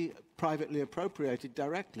cannot be privately appropriated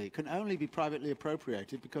directly. It can only be privately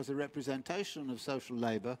appropriated because the representation of social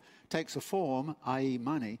labor takes a form, i.e.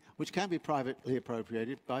 money, which can be privately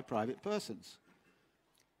appropriated by private persons.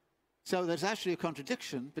 So there's actually a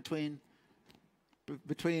contradiction between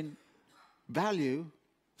value,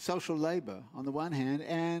 social labor, on the one hand,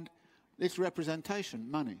 and its representation,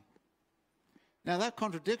 money. Now, that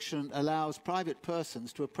contradiction allows private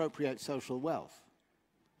persons to appropriate social wealth.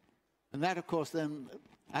 And that, of course, then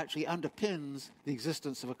actually underpins the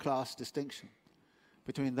existence of a class distinction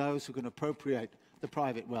between those who can appropriate the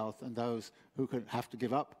private wealth and those who can have to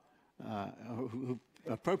give up, who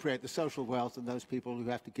appropriate the social wealth, and those people who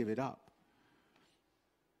have to give it up.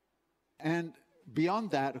 And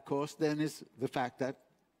beyond that, of course, then is the fact that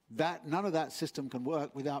none of that system can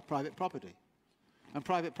work without private property. And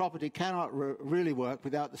private property cannot really work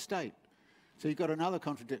without the state. So you've got another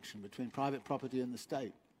contradiction between private property and the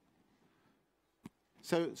state.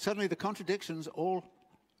 So suddenly the contradictions all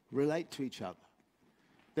relate to each other.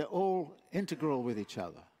 They're all integral with each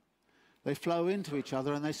other. They flow into each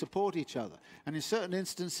other and they support each other. And in certain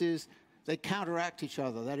instances, they counteract each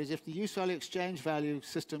other. That is, if the use value exchange value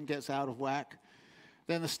system gets out of whack,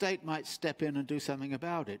 then the state might step in and do something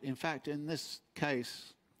about it. In fact, in this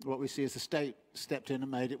case, what we see is the state stepped in and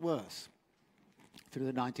made it worse through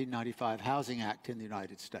the 1995 Housing Act in the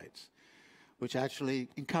United States, which actually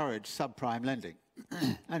encouraged subprime lending.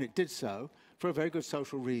 And it did so for a very good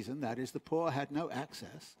social reason, that is, the poor had no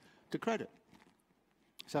access to credit.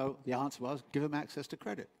 So the answer was, give them access to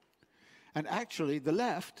credit. And actually, the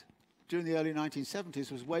left, during the early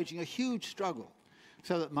 1970s, was waging a huge struggle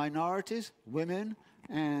so that minorities, women,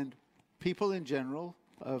 and people in general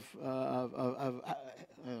of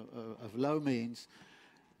low means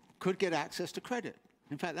could get access to credit.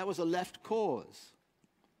 In fact, that was a left cause.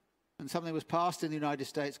 And something was passed in the United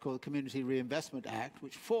States called the Community Reinvestment Act,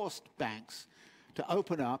 which forced banks to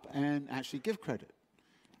open up and actually give credit.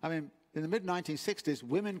 I mean, in the mid-1960s,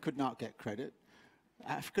 women could not get credit.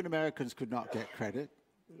 African Americans could not get credit.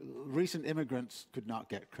 Recent immigrants could not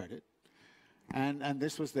get credit. And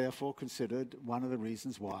this was therefore considered one of the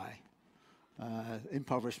reasons why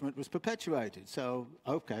impoverishment was perpetuated. So,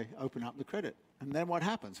 okay, open up the credit. And then what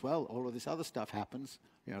happens? Well, all of this other stuff happens,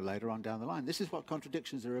 you know, later on down the line. This is what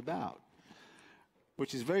contradictions are about,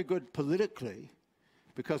 which is very good politically,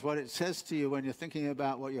 because what it says to you when you're thinking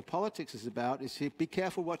about what your politics is about is be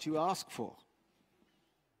careful what you ask for.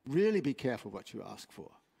 Really be careful what you ask for.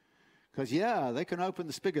 Because, yeah, they can open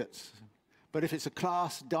the spigots, but if it's a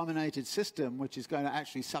class-dominated system which is going to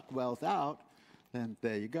actually suck wealth out, then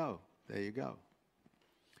there you go. There you go.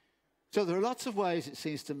 So there are lots of ways, it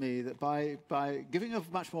seems to me, that by giving a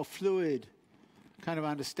much more fluid kind of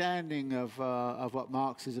understanding of what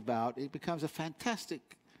Marx is about, it becomes a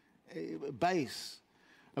fantastic base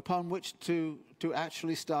upon which to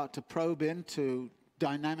actually start to probe into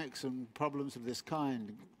dynamics and problems of this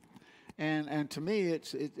kind. And to me,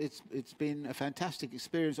 it's been a fantastic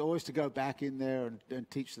experience always to go back in there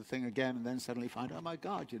and teach the thing again, and then suddenly find, oh my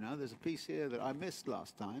God, you know, there's a piece here that I missed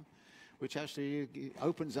last time, which actually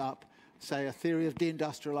opens up, say, a theory of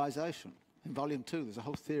deindustrialization. In Volume 2, there's a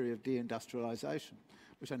whole theory of deindustrialization,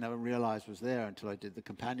 which I never realized was there until I did the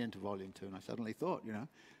companion to Volume 2, and I suddenly thought, you know,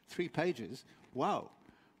 3 pages, wow,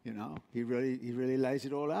 You know, he really lays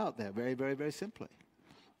it all out there very, very, very simply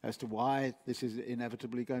as to why this is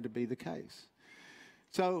inevitably going to be the case.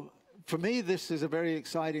 So for me, this is a very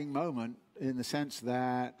exciting moment in the sense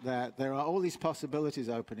that there are all these possibilities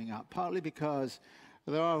opening up, partly because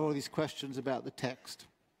there are all these questions about the text,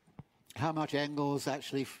 how much Engels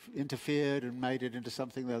actually interfered and made it into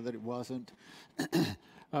something that it wasn't,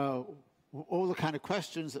 all the kind of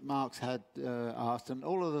questions that Marx had asked, and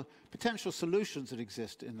all of the potential solutions that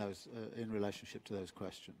exist in those in relationship to those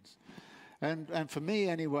questions. And for me,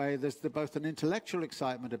 anyway, there's both an intellectual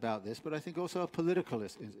excitement about this, but I think also a political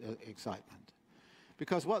excitement.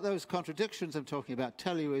 Because what those contradictions I'm talking about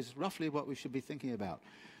tell you is roughly what we should be thinking about.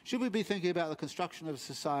 Should we be thinking about the construction of a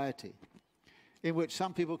society in which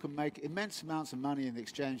some people can make immense amounts of money in the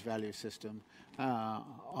exchange value system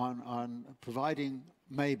on providing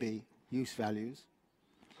maybe use values?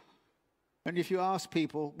 And if you ask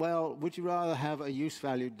people, well, would you rather have a use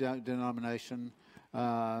value denomination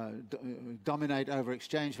dominate over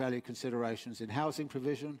exchange value considerations in housing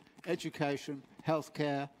provision, education,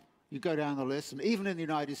 healthcare? You go down the list, and even in the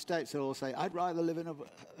United States, they'll all say, I'd rather live in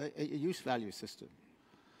a use value system.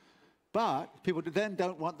 But people then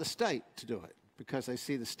don't want the state to do it, because they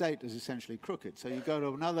see the state as essentially crooked. So you go to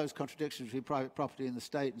another of those contradictions between private property and the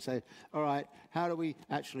state and say, all right, how do we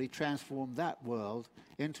actually transform that world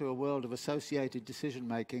into a world of associated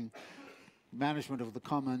decision-making, management of the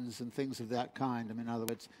commons and things of that kind? I mean, in other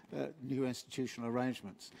words, new institutional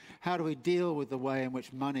arrangements. How do we deal with the way in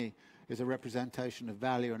which money is a representation of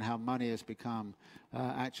value, and how money has become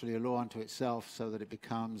actually a law unto itself, so that it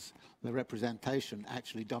becomes the representation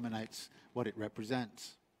actually dominates what it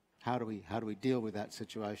represents? How do we deal with that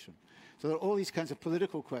situation? So there are all these kinds of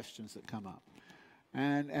political questions that come up.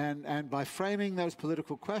 And by framing those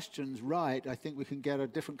political questions right, I think we can get a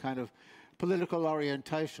different kind of political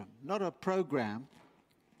orientation. Not a program,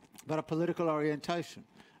 but a political orientation,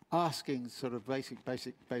 asking sort of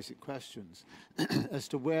basic questions as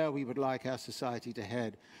to where we would like our society to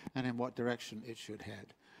head and in what direction it should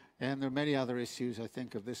head. And there are many other issues, I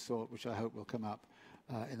think, of this sort, which I hope will come up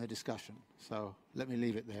in the discussion. So let me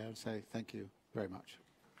leave it there and say thank you very much.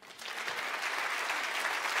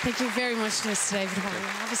 Thank you very much, Mr. David Harvey.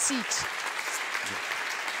 Have a seat.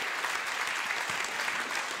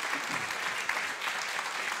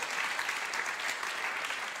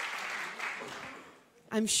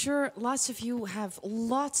 I'm sure lots of you have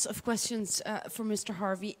lots of questions for Mr.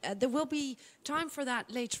 Harvey. There will be time for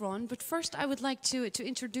that later on, but first I would like to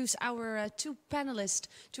introduce our two panelists,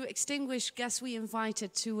 two distinguished guests we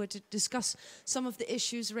invited to discuss some of the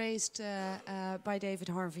issues raised by David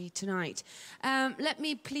Harvey tonight. Let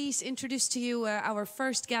me please introduce to you our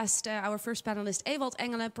first guest, our first panelist, Ewald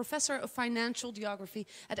Engelen, Professor of Financial Geography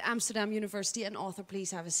at Amsterdam University, and author.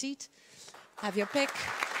 Please have a seat. Have your pick.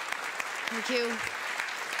 Thank you.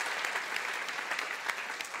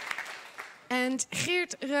 And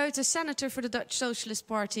Geert Ruijten, senator for the Dutch Socialist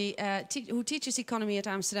Party, who teaches economy at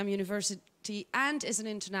Amsterdam University and is an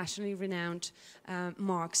internationally renowned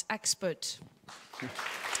Marx expert.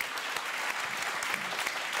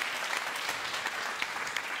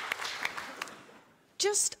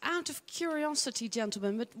 Just out of curiosity,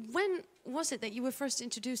 gentlemen, but when was it that you were first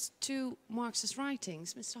introduced to Marx's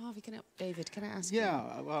writings? Mr. Harvey, David, can I ask you?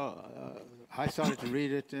 Yeah, well, I started to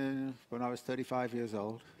read it when I was 35 years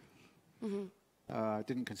old. Mm-hmm. I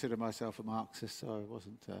didn't consider myself a Marxist, so I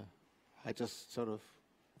wasn't. I just sort of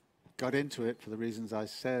got into it for the reasons I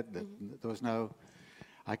said. That there was no,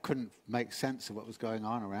 I couldn't make sense of what was going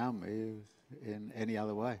on around me in any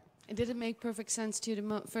other way. And did it make perfect sense to you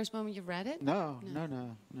the first moment you read it? No.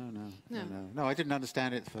 No, I didn't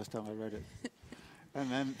understand it the first time I read it.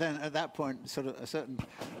 And then at that point, sort of a certain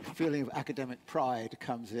feeling of academic pride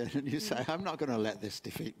comes in, and you say, I'm not going to let this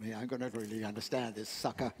defeat me. I'm going to really understand this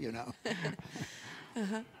sucker, you know.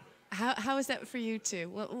 How is that for you,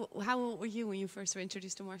 too? How old were you when you first were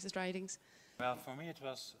introduced to Marx's writings? Well, for me, it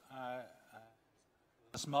was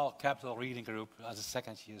a small capital reading group as a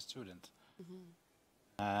second-year student.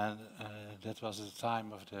 And that was the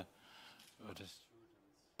time of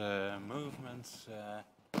the movements.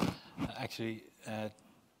 Actually,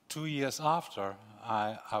 2 years after,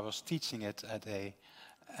 I was teaching it at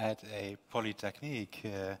a polytechnique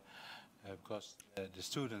because the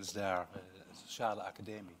students there, Sociale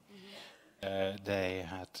Academie, they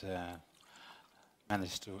had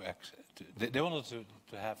managed to they wanted to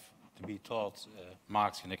be taught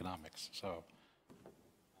Marxian economics. So,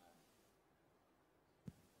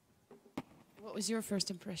 what was your first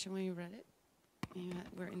impression when you read it? When you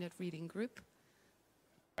were in that reading group?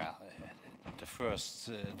 Well, the first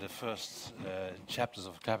chapters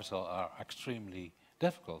of Capital are extremely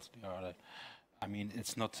difficult. I mean,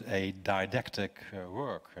 it's not a didactic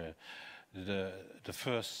work. The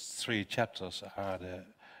first 3 chapters are the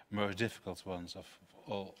most difficult ones of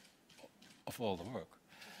all the work.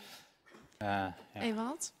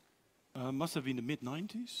 Ewald? Must have been the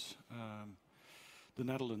mid-90s. The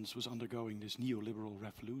Netherlands was undergoing this neoliberal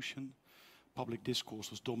revolution. Public discourse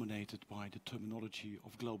was dominated by the terminology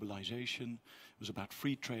of globalization. It was about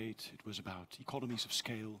free trade. It was about economies of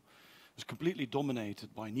scale. It was completely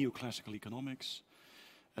dominated by neoclassical economics.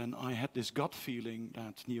 And I had this gut feeling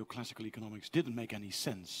that neoclassical economics didn't make any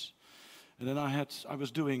sense. And then I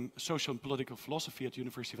was doing social and political philosophy at the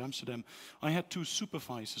University of Amsterdam. I had 2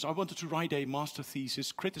 supervisors. I wanted to write a master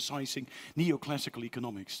thesis criticizing neoclassical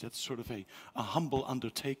economics. That's sort of a humble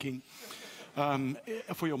undertaking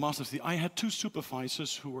for your master's thesis. I had 2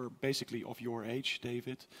 supervisors who were basically of your age,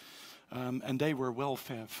 David. And they were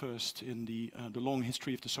welfare first in the long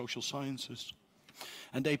history of the social sciences.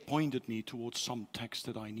 And they pointed me towards some texts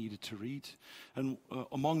that I needed to read. And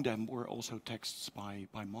among them were also texts by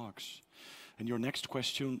Marx. And your next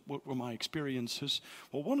question, what were my experiences?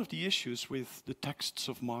 Well, one of the issues with the texts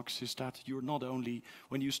of Marx is that you're not only,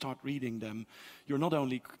 when you start reading them, you're not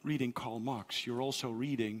only reading Karl Marx, you're also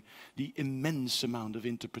reading the immense amount of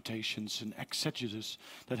interpretations and exegesis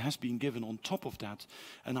that has been given on top of that.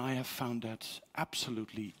 And I have found that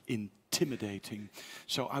absolutely intimidating.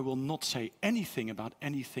 So I will not say anything about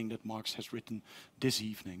anything that Marx has written this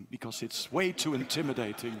evening, because it's way too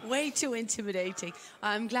intimidating. Way too intimidating.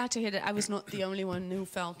 I'm glad to hear that I was not the only one who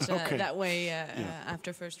felt that way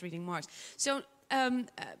after first reading Marx. So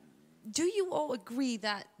do you all agree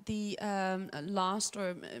that the last,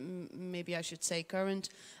 or maybe I should say current,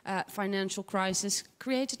 financial crisis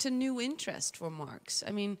created a new interest for Marx?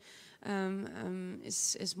 I mean,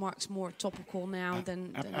 is Marx more topical now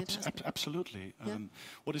than it has been? Absolutely.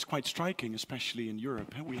 What is quite striking, especially in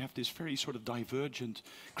Europe, we have this very sort of divergent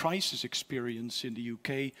crisis experience in the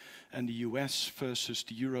UK and the US versus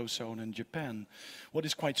the Eurozone and Japan. What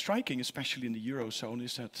is quite striking, especially in the Eurozone,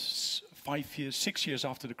 is that 6 years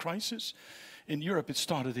after the crisis, in Europe, it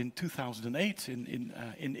started in 2008.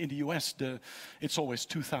 In the US, it's always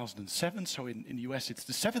 2007. So in the US, it's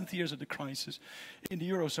the 7th years of the crisis. In the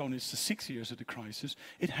Eurozone, it's the 6 years of the crisis.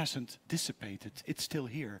 It hasn't dissipated. It's still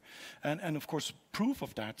here. And of course, proof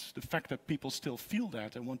of that, the fact that people still feel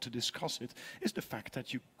that and want to discuss it, is the fact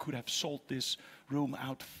that you could have sold this room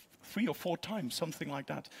out 3 or 4 times, something like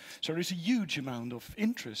that. So there is a huge amount of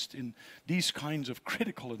interest in these kinds of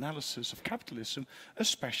critical analysis of capitalism,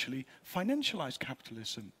 especially financialized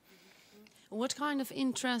capitalism. What kind of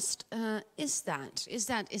interest is that? Is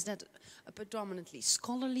that a predominantly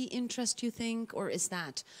scholarly interest, you think, or is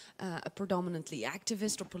that a predominantly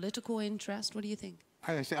activist or political interest? What do you think?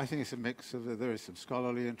 I think it's a mix of, there is some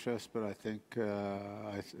scholarly interest, but I think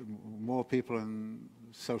more people in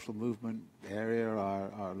social movement area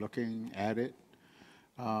are looking at it.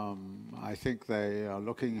 I think they are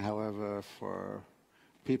looking, however, for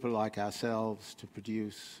people like ourselves to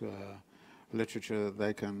produce literature that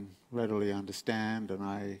they can readily understand, and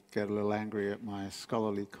I get a little angry at my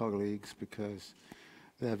scholarly colleagues because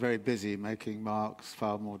they're very busy making Marx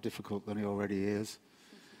far more difficult than he already is.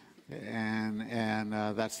 And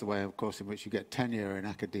that's the way, of course, in which you get tenure in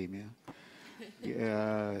academia.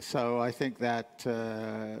 So I think that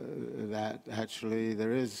that actually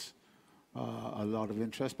there is a lot of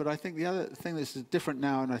interest. But I think the other thing that's different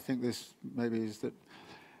now, and I think this maybe is that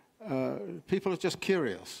people are just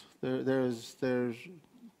curious. There's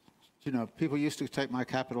you know, people used to take my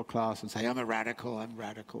capital class and say, I'm radical,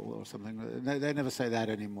 or something. They never say that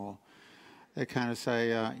anymore. They kind of say,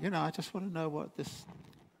 you know, I just want to know what this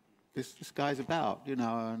guy's about, you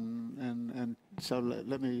know, and so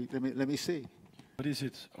let me see. But is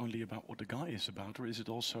it only about what the guy is about, or is it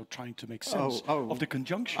also trying to make sense of the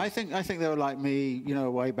conjunction? I think they were like me, you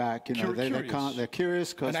know, way back. You know, they're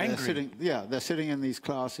curious because they're sitting in these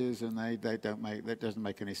classes and that doesn't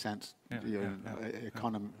make any sense.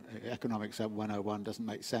 Economics 101 doesn't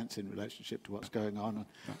make sense in relationship to what's going on,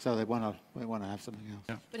 so they want to have something else.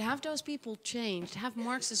 Yeah. But have those people changed? Have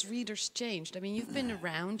Marx's readers changed? I mean, you've been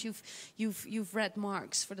around. You've read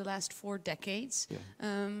Marx for the last 4 decades. Yeah.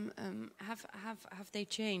 Have they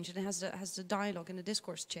changed? And has the dialogue and the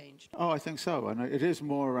discourse changed? Oh, I think so. And it is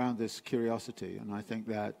more around this curiosity. And I think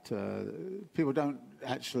that people don't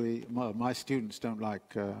actually. Well, my students don't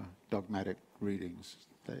like dogmatic readings.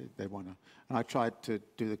 They want to. And I tried to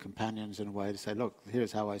do the companions in a way to say, look,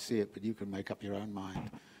 here's how I see it, but you can make up your own mind,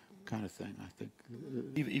 kind of thing. I think.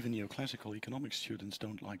 Even neoclassical economics students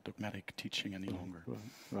don't like dogmatic teaching any longer.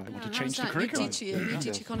 Right. They want to change the curriculum. You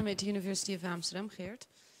teach economy at the University of Amsterdam, Geert?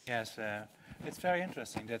 Yes, It's very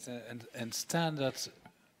interesting that in standard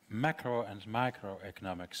macro and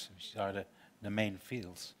microeconomics, which are the main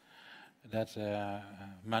fields, that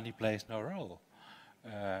money plays no role.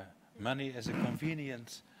 Money is a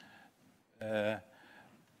convenient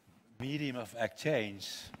medium of exchange,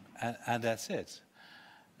 and that's it.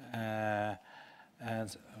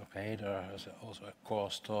 And okay, there is also a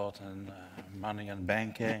course taught in money and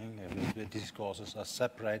banking. These courses are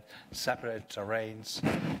separate terrains.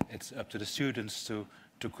 It's up to the students to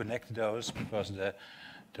connect those, because the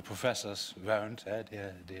professors won't.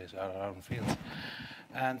 These are our own fields.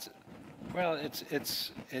 And well,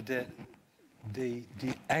 the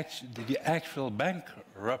actual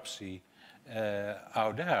bankruptcy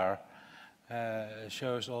out there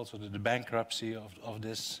shows also the bankruptcy of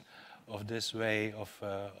this way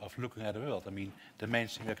of looking at the world. I mean, the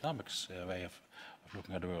mainstream economics way of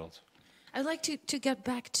looking at the world. I'd like to get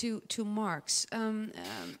back to Marx.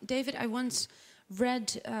 David, I once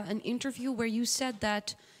read an interview where you said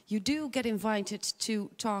that you do get invited to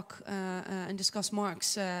talk and discuss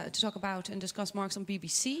Marx, to talk about and discuss Marx on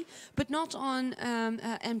BBC, but not on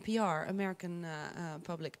NPR, American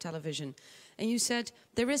public television. And you said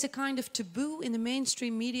there is a kind of taboo in the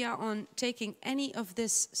mainstream media on taking any of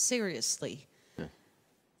this seriously.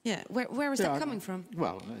 Yeah, where is that coming from?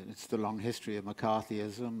 Well, it's the long history of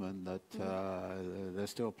McCarthyism, and that there's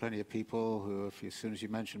still plenty of people who, as soon as you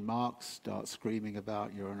mention Marx, start screaming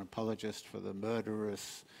about you're an apologist for the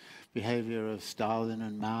murderous behavior of Stalin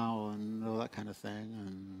and Mao and all that kind of thing,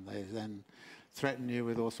 and they then threaten you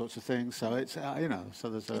with all sorts of things. So it's you know, so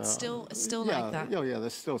there's it's still like that. Yeah,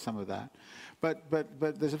 there's still some of that, but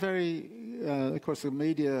there's a very of course the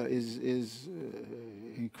media is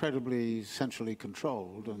incredibly centrally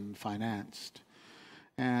controlled and financed.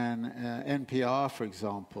 And NPR, for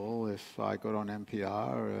example, if I got on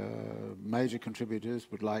NPR, major contributors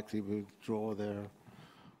would likely withdraw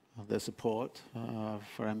their support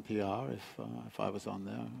for NPR if I was on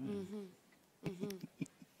there. Mm-hmm. Mm-hmm.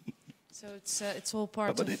 So it's all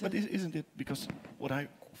part of... But isn't it, because what I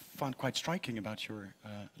found quite striking about your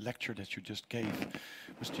lecture that you just gave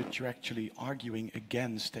was that you're actually arguing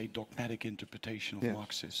against a dogmatic interpretation of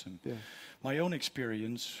Marxism. Yeah. My own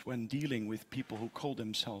experience when dealing with people who call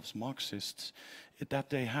themselves Marxists is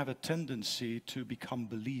that they have a tendency to become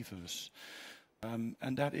believers.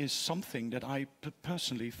 And that is something that I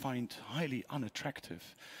personally find highly unattractive.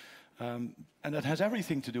 And that has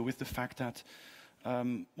everything to do with the fact that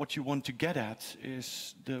what you want to get at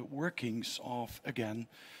is the workings of, again,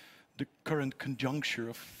 the current conjuncture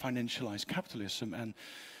of financialized capitalism. And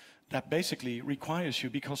that basically requires you,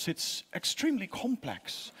 because it's extremely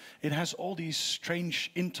complex. It has all these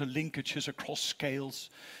strange interlinkages across scales,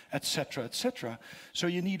 etc., etc. So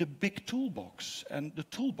you need a big toolbox. And the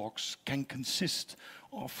toolbox can consist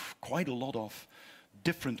of quite a lot of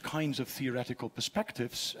different kinds of theoretical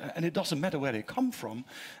perspectives, and it doesn't matter where they come from,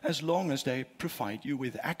 as long as they provide you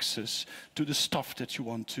with access to the stuff that you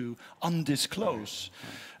want to undisclose.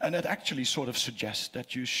 And that actually sort of suggests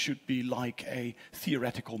that you should be like a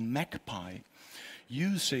theoretical magpie,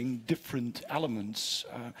 using different elements.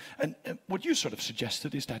 And what you sort of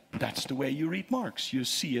suggested is that that's the way you read Marx. You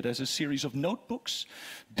see it as a series of notebooks,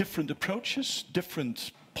 different approaches,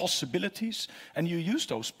 different possibilities, and you use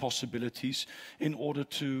those possibilities in order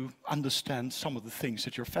to understand some of the things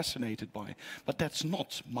that you're fascinated by. But that's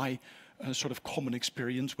not my sort of common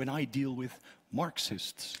experience when I deal with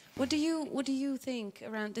Marxists. What do you think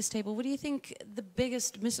around this table? What do you think the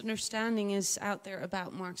biggest misunderstanding is out there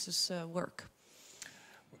about Marx's work?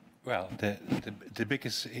 Well, the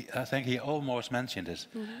biggest, I think he almost mentioned it.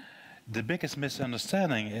 Mm-hmm. The biggest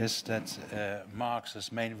misunderstanding is that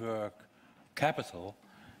Marx's main work, Capital,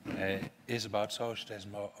 is about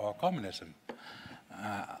socialism or communism.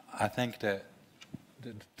 I think the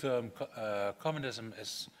term communism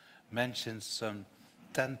is mentioned some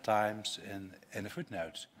 10 times in a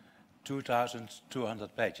footnote,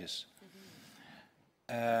 2,200 pages.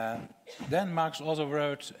 Mm-hmm. Then Marx also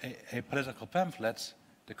wrote a political pamphlet,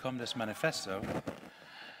 the Communist Manifesto,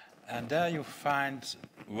 and there you find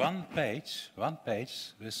one page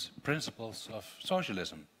with principles of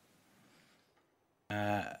socialism.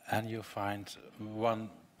 And you find one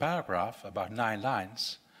paragraph, about 9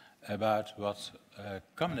 lines, about what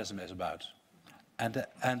communism is about. And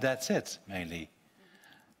that's it, mainly.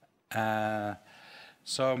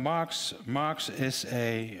 So Marx is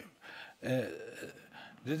a...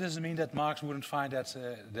 This doesn't mean that Marx wouldn't find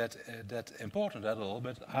that important at all,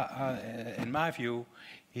 but in my view,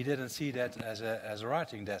 he didn't see that as a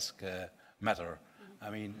writing desk matter.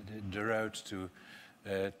 I mean, the road to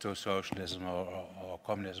to socialism or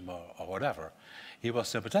communism or whatever. He was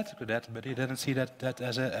sympathetic to that, but he didn't see that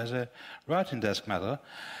as a writing desk matter.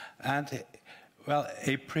 And well,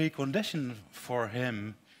 a precondition for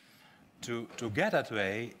him to get that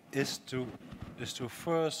way is to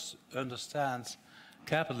first understand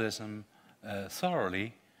capitalism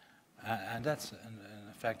thoroughly, and that's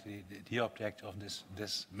in fact the object of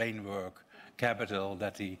this main work, Capital,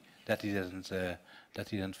 that he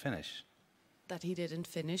didn't finish. That he didn't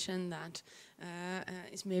finish, and that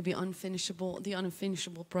is maybe unfinishable, the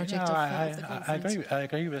unfinishable project of the conference. I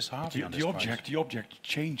agree with Harvey on this point. The object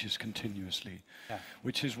changes continuously,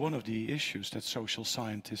 which is one of the issues that social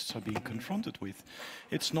scientists are being confronted with.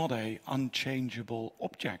 It's not an unchangeable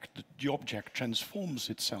object. The object transforms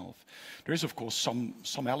itself. There is, of course,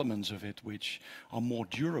 some elements of it which are more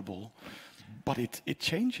durable, but it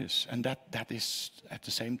changes, and that is at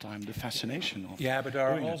the same time the fascination of. Yeah, but there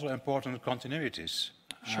are also important continuities.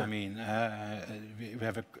 Sure. I mean, we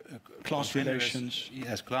have a class relations.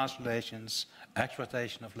 Yes, class relations,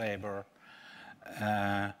 exploitation of labor.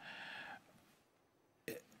 But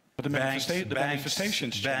the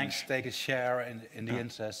manifestations change. Banks take a share in the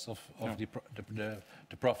interests of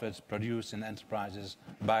the profits produced in enterprises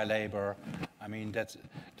by labor. I mean, there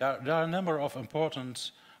are a number of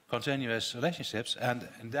important continuous relationships, and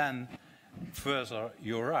then further,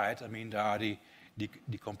 you're right. I mean, there are the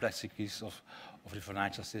complexities of the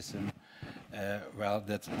financial system. Well,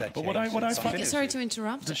 that but what I find, sorry to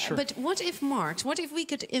interrupt, sure. But what if we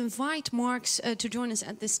could invite Marx to join us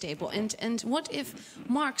at this table, and what if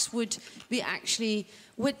Marx would be actually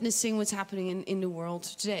witnessing what's happening in the world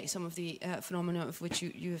today, some of the phenomena of which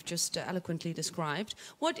you have just eloquently described?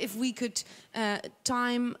 What if we could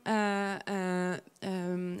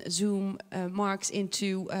zoom Marx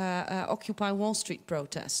into Occupy Wall Street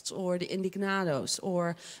protests, or the Indignados,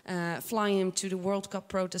 or fly him to the World Cup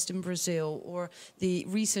protest in Brazil, or the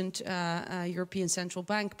recent European Central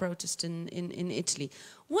Bank protest in Italy?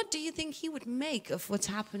 What do you think he would make of what's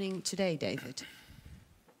happening today, David?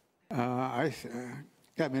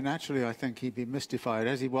 I mean, naturally, I think he'd be mystified,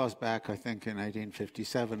 as he was back, I think, in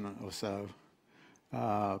 1857 or so,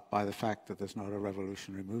 by the fact that there's not a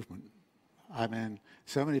revolutionary movement. I mean,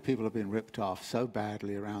 so many people have been ripped off so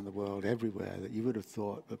badly around the world, everywhere, that you would have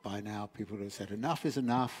thought that by now people would have said, enough is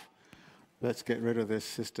enough, let's get rid of this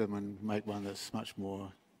system and make one that's much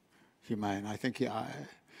more humane.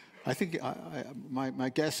 My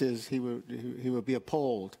guess is he would be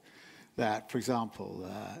appalled that, for example,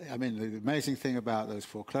 I mean, the amazing thing about those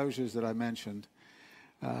foreclosures that I mentioned,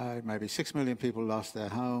 maybe 6 million people lost their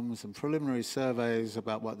homes, and preliminary surveys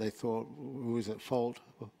about what they thought who was at fault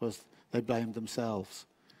was they blamed themselves.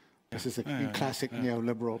 This is a classic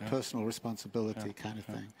neoliberal personal responsibility kind of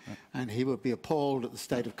thing. And he would be appalled at the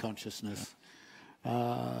state of consciousness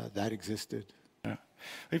that existed.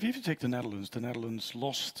 If you take the Netherlands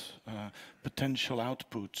lost potential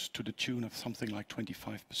output to the tune of something like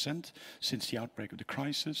 25% since the outbreak of the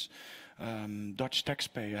crisis. Dutch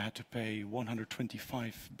taxpayer had to pay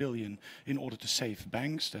 125 billion in order to save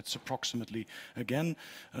banks. That's approximately, again,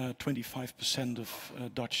 25% of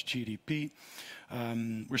Dutch GDP.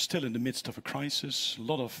 We're still in the midst of a crisis, a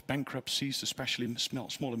lot of bankruptcies, especially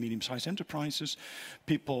small and medium-sized enterprises,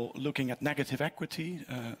 people looking at negative equity.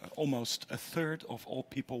 Almost a third of all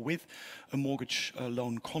people with a mortgage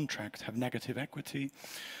loan contract have negative equity.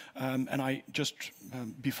 And I just,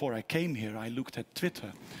 before I came here, I looked at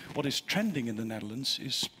Twitter. What is trending in the Netherlands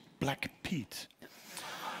is Black Pete.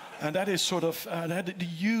 And that is sort of the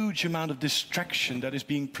huge amount of distraction that is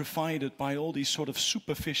being provided by all these sort of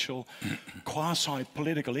superficial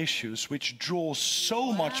quasi-political issues, which draw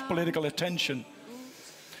so much political attention.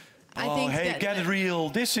 Hey, get real.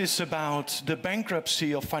 This is about the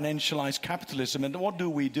bankruptcy of financialized capitalism. And what do?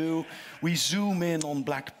 We zoom in on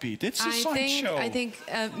Black Pete. It's a sideshow. I think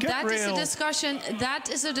that is a discussion. That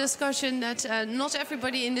is a discussion that not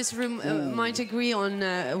everybody in this room might agree on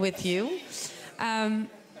with you.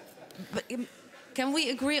 But can we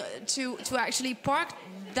agree to actually park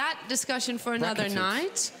that discussion for another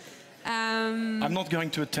night? I'm not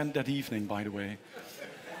going to attend that evening, by the way.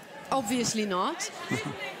 Obviously not.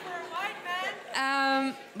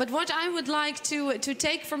 But what I would like to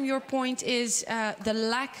take from your point is the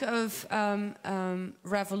lack of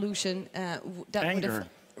revolution,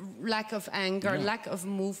 lack of anger, lack of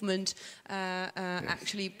movement,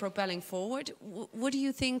 actually propelling forward. What do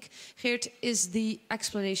you think, Geert, is the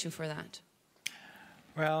explanation for that?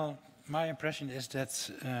 Well, my impression is that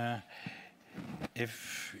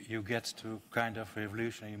if you get to kind of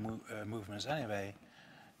revolutionary movements anyway,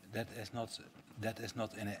 that is not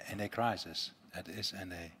in a crisis. That is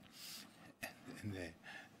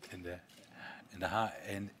in the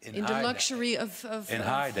luxury of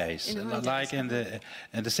high days, in high like days.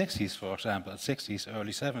 in the 60s, for example, 60s,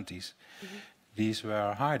 early 70s. These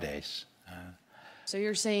were high days. So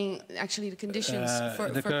you're saying actually the conditions for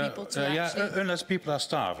people to actually... unless people are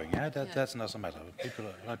starving, that's not a matter.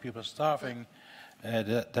 When people are starving,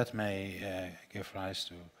 that may give rise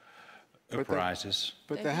to uprisings.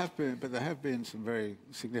 But there have been some very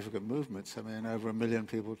significant movements. I mean, over 1 million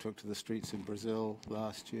people took to the streets in Brazil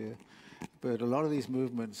last year. But a lot of these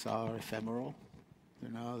movements are ephemeral.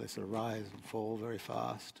 You know, they sort of rise and fall very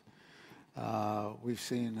fast. We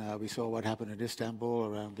saw what happened in Istanbul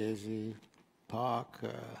around Gezi Park.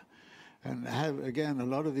 And again, a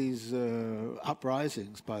lot of these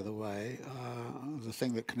uprisings, by the way, the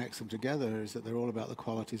thing that connects them together is that they're all about the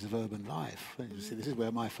qualities of urban life. And you see, this is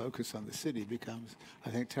where my focus on the city becomes,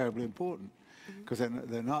 I think, terribly important. Because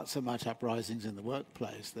they're not so much uprisings in the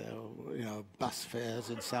workplace. They're, bus fares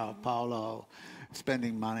in Sao Paulo,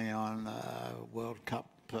 spending money on World Cup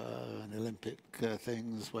and Olympic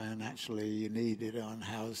things when actually you need it on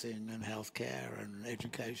housing and healthcare and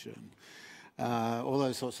education. All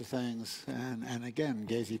those sorts of things. And again,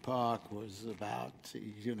 Gezi Park was about,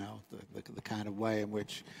 the kind of way in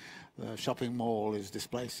which the shopping mall is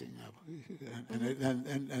displacing.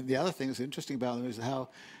 And the other thing that's interesting about them is how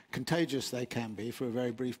contagious they can be for a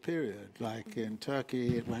very brief period. Like in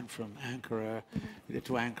Turkey, it went from Ankara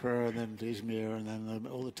to Ankara, and then to Izmir, and then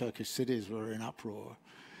all the Turkish cities were in uproar.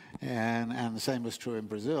 And the same was true in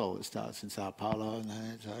Brazil. It starts in Sao Paulo, and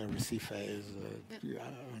then it's Recife.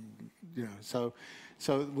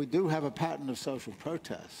 So we do have a pattern of social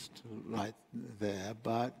protest right there,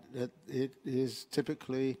 but it is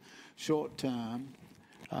typically short-term,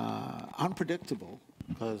 unpredictable,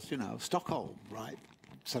 because, Stockholm, right?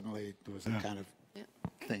 Suddenly there was a kind of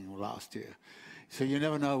thing last year. So you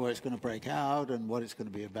never know where it's going to break out and what it's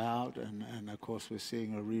going to be about. And of course, we're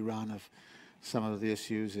seeing a rerun of some of the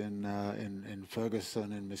issues in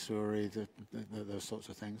Ferguson, in Missouri, those sorts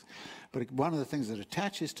of things. But one of the things that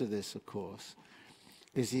attaches to this, of course,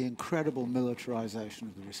 is the incredible militarization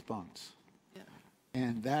of the response. Yeah.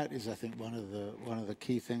 And that is, I think, one of the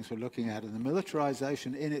key things we're looking at. And the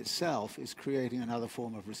militarization in itself is creating another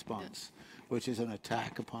form of response, which is an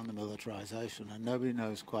attack upon the militarization. And nobody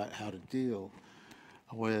knows quite how to deal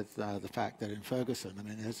with the fact that in Ferguson, I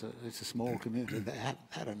mean, it's a small community. They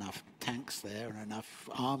had enough tanks there and enough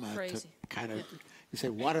armor to kind of, you say,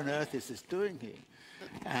 what on earth is this doing here?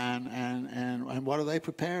 And what are they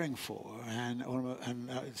preparing for? And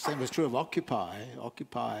the same was true of Occupy.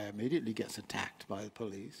 Occupy immediately gets attacked by the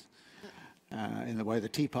police in the way the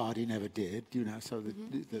Tea Party never did. So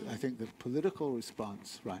I think the political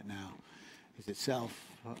response right now is itself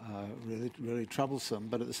really, really troublesome,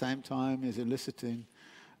 but at the same time is eliciting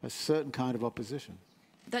a certain kind of opposition.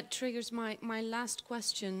 That triggers my last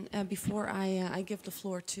question before I give the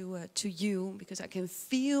floor to you, because I can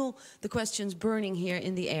feel the questions burning here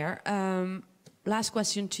in the air. Last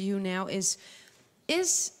question to you now is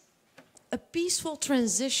a peaceful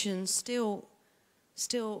transition still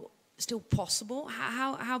possible?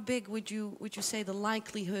 How big would you say the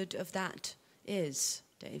likelihood of that is,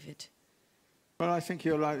 David? Well, I think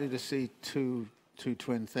you're likely to see two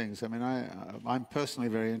twin things. I mean, I'm personally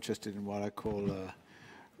very interested in what I call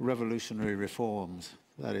revolutionary reforms.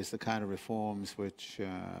 That is, the kind of reforms which,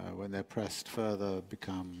 when they're pressed further,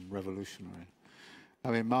 become revolutionary. I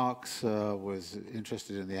mean, Marx was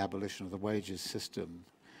interested in the abolition of the wages system,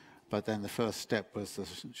 but then the first step was the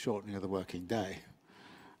shortening of the working day.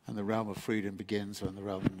 And the realm of freedom begins when the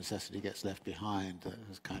realm of necessity gets left behind,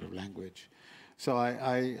 as kind of language. So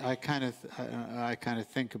I kind of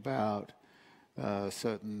think about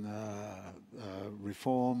certain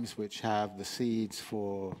reforms which have the seeds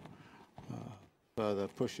for further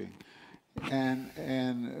pushing, and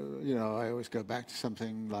I always go back to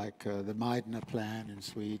something like the Meidner plan in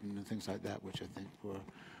Sweden and things like that, which I think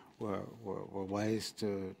were ways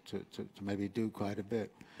to maybe do quite a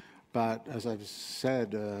bit. But as I've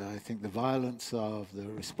said, I think the violence of the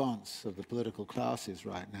response of the political classes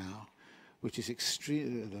right now, which is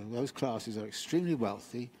those classes are extremely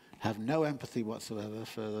wealthy, have no empathy whatsoever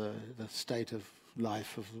for the state of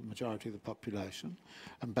life of the majority of the population,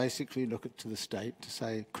 and basically look to the state to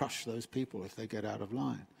say, crush those people if they get out of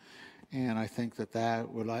line. And I think that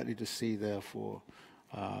we're likely to see, therefore,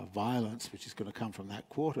 violence, which is going to come from that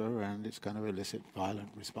quarter, and it's going to elicit violent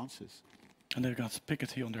responses. And they've got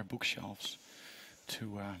Piketty on their bookshelves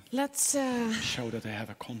to Let's show that they have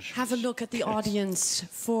a conscience. have a look at the audience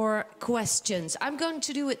for questions. I'm going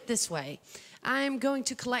to do it this way. I'm going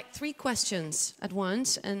to collect 3 questions at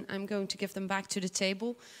once, and I'm going to give them back to the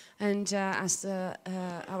table and ask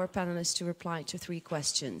our panelists to reply to 3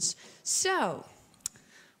 questions. So,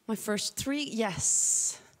 my first 3,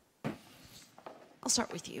 yes. I'll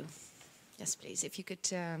start with you. Yes, please. If you could,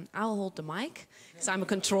 I'll hold the mic, because I'm a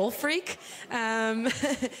control freak.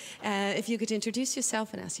 If you could introduce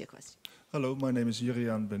yourself and ask your question. Hello, my name is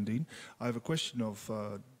Juriaan Bendien. I have a question of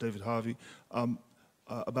David Harvey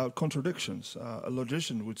about contradictions. A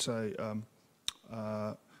logician would say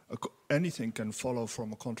anything can follow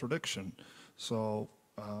from a contradiction. So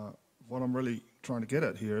what I'm really trying to get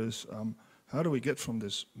at here is how do we get from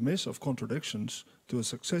this mess of contradictions to a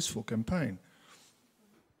successful campaign?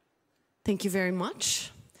 Thank you very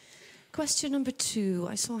much. Question number 2.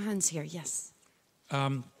 I saw hands here. Yes.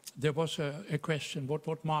 There was a question, what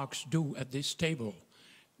would Marx do at this table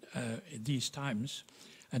in these times?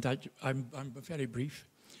 And I'm very brief.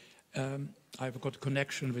 I've got a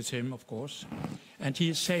connection with him, of course. And he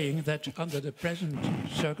is saying that under the present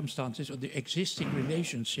circumstances or the existing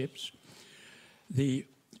relationships, the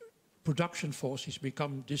production forces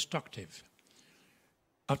become destructive,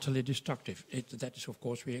 utterly destructive. That is, of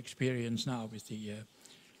course, we experience now with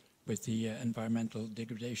the environmental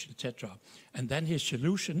degradation, etc. And then his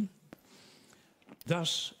solution,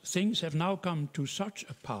 thus things have now come to such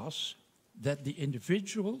a pass that the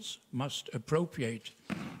individuals must appropriate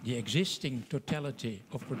the existing totality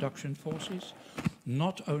of production forces,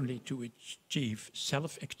 not only to achieve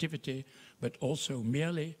self-activity, but also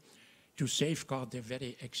merely to safeguard their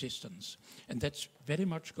very existence. And that's very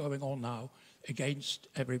much going on now against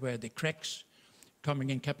everywhere the cracks coming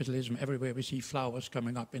in capitalism. Everywhere we see flowers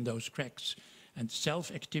coming up in those cracks. And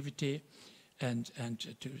self-activity and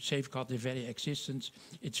to safeguard their very existence,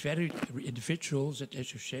 it's very individuals, that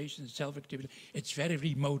associations, self-activity, it's very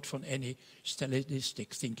remote from any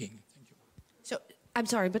stylistic thinking. Thank you. So, I'm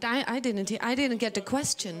sorry, but I didn't get the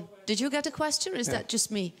question. Did you get the question, or is that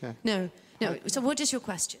just me? Yeah. No. So what is your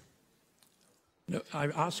question? No, I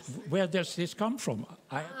asked, where does this come from?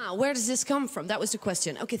 Where does this come from? That was the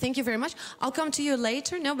question. Okay, thank you very much. I'll come to you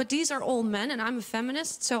later. No, but these are all men, and I'm a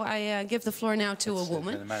feminist, so I give the floor now to a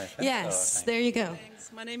woman. Yes, there you go.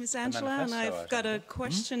 Thanks. My name is Angela, and I've got a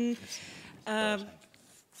question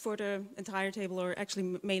for the entire table, or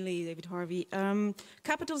actually mainly David Harvey.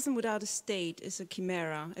 Capitalism without a state is a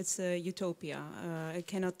chimera. It's a utopia. It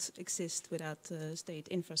cannot exist without state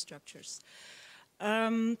infrastructures.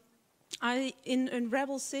 In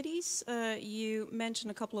rebel cities, you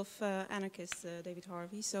mentioned a couple of anarchists, David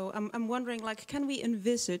Harvey. So I'm wondering, like, can we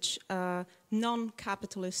envisage a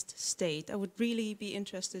non-capitalist state? I would really be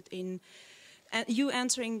interested in you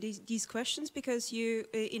answering these questions, because you,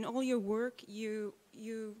 in all your work, you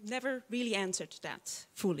never really answered that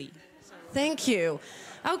fully. Thank you.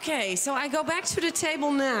 Okay, so I go back to the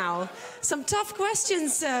table now. Some tough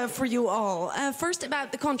questions for you all. First,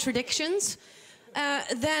 about the contradictions.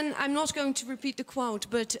 Then I'm not going to repeat the quote,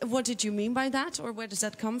 but what did you mean by that, or where does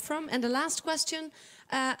that come from? And the last question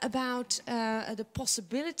about the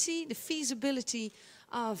possibility, the feasibility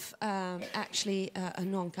of actually a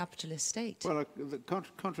non-capitalist state. Well, the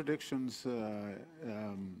contradictions,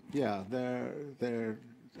 yeah,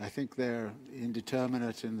 I think they're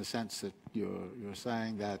indeterminate in the sense that you're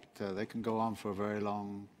saying that they can go on for a very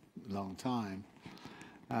long time.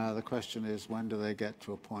 The question is, when do they get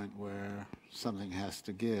to a point where something has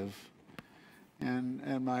to give?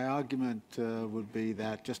 And my argument would be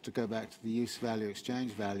that, just to go back to the use value,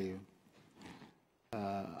 exchange value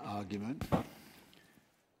argument,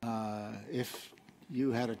 if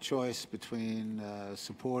you had a choice between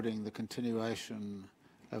supporting the continuation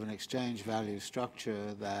of an exchange value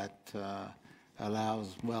structure that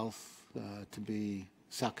allows wealth to be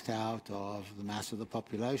sucked out of the mass of the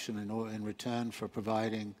population in return for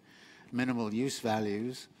providing minimal use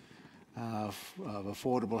values of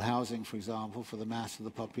affordable housing, for example, for the mass of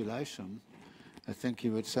the population, I think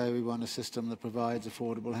you would say we want a system that provides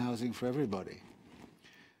affordable housing for everybody.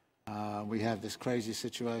 We have this crazy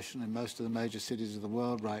situation in most of the major cities of the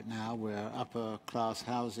world right now, where upper-class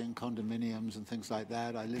housing, condominiums and things like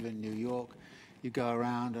that. I live in New York. You go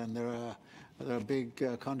around and there are big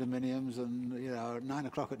condominiums, and at 9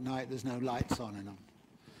 o'clock at night there's no lights on in them.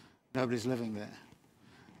 Nobody's living there.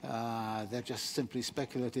 They're just simply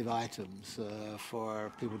speculative items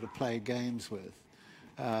for people to play games with.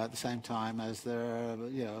 At the same time as there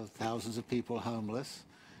are thousands of people homeless,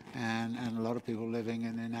 and a lot of people living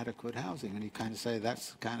in inadequate housing. And you kind of say,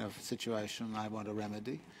 that's the kind of situation I want to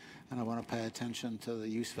remedy. and I want to pay attention to the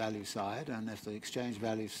use value side. And if the exchange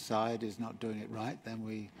value side is not doing it right, then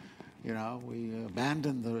we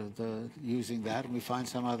abandon the using that, and we find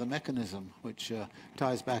some other mechanism, which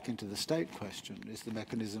ties back into the state question. Is the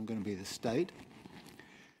mechanism going to be the state?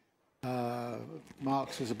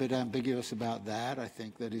 Marx was a bit ambiguous about that. I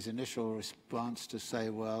think that his initial response to say,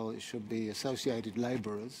 well, it should be associated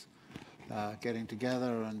labourers getting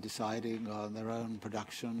together and deciding on their own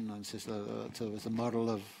production, and so it was a model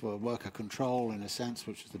of worker control in a sense,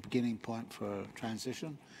 which is the beginning point for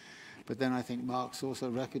transition. But then I think Marx also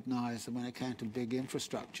recognized that when it came to big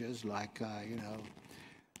infrastructures like,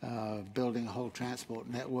 building whole transport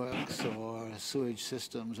networks or sewage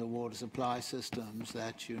systems or water supply systems,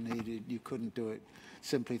 that you couldn't do it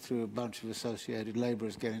simply through a bunch of associated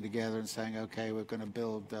laborers getting together and saying, okay, we're going to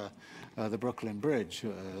build the Brooklyn Bridge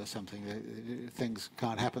or something. Things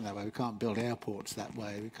can't happen that way. We can't build airports that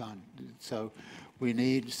way. We can't. So we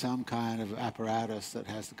need some kind of apparatus that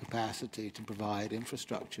has the capacity to provide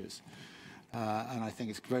infrastructures. And I think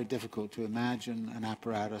it's very difficult to imagine an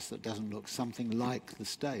apparatus that doesn't look something like the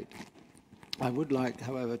state. I would like,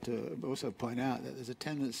 however, to also point out that there's a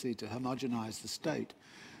tendency to homogenize the state.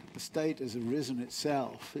 The state has arisen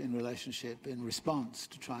itself in response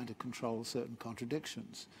to trying to control certain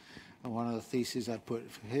contradictions. And one of the theses I put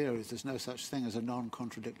here is there's no such thing as a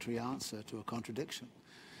non-contradictory answer to a contradiction.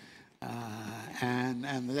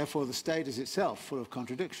 And therefore the state is itself full of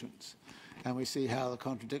contradictions. And we see how the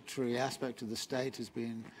contradictory aspect of the state has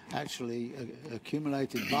been actually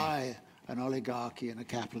accumulated by an oligarchy and a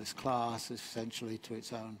capitalist class, essentially to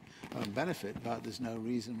its own benefit, but there's no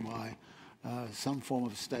reason why some form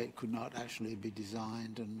of state could not actually be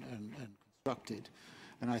designed and constructed.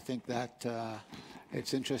 And I think that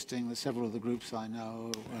it's interesting that several of the groups I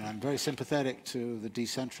know, and I'm very sympathetic to the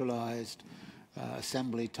decentralized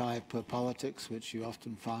assembly-type politics, which you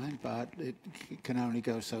often find, but it can only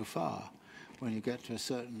go so far. When you get to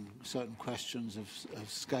certain questions of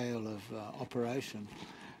scale of operation,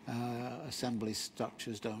 assembly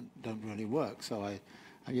structures don't really work. So I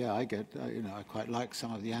quite like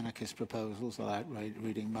some of the anarchist proposals. I like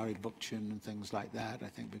reading Murray Bookchin and things like that. I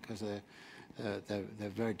think because they're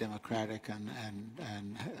very democratic and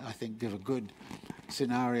I think give a good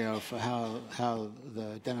scenario for how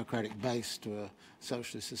the democratic base to a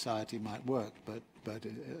socialist society might work. But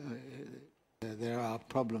there are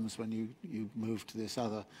problems when you move to this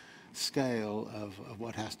other scale of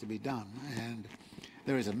what has to be done. And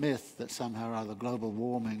there is a myth that somehow or other global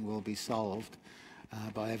warming will be solved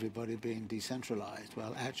by everybody being decentralized.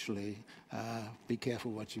 Well, actually, be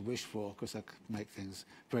careful what you wish for, because that could make things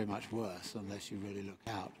very much worse unless you really look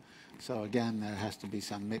out. So again, there has to be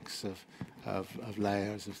some mix of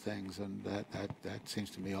layers of things, and that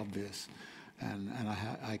seems to me obvious. And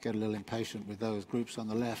I get a little impatient with those groups on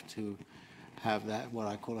the left who have that, what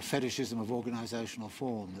I call a fetishism of organizational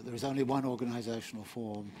form, that there is only one organizational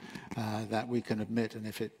form that we can admit, and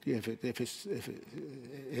if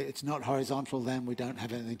it's not horizontal, then we don't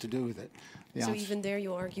have anything to do with it. So even there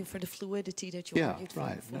you argue for the fluidity that you argued for.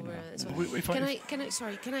 Right.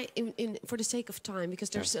 Can I, for the sake of time,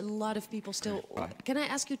 because there's a lot of people still, can I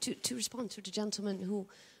ask you to respond to the gentleman who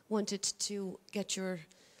wanted to get your...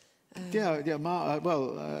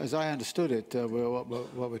 Well, as I understood it,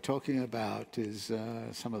 what we're talking about is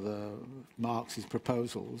some of the Marx's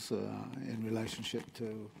proposals in relationship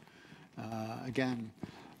to, again,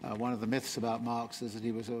 one of the myths about Marx is that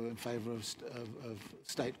he was in favor of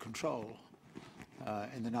state control.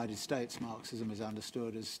 In the United States, Marxism is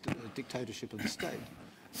understood as dictatorship of the state.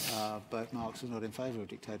 But Marx was not in favor of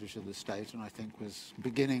dictatorship of the state, and I think was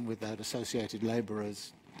beginning with that associated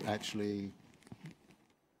laborers actually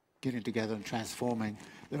getting together and transforming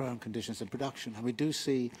their own conditions of production. And we do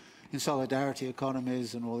see in solidarity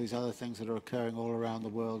economies and all these other things that are occurring all around the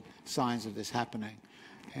world signs of this happening.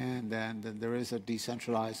 And then there is a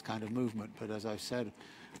decentralized kind of movement. But as I've said,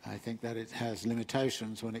 I think that it has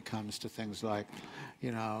limitations when it comes to things like,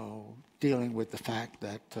 dealing with the fact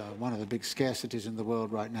that one of the big scarcities in the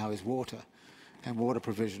world right now is water. And water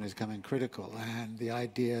provision is becoming critical, and the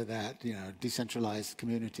idea that decentralized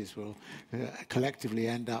communities will collectively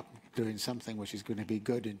end up doing something which is going to be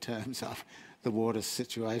good in terms of the water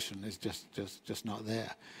situation is just not there.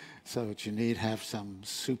 So that you need to have some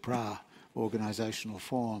supra-organizational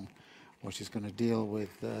form which is going to deal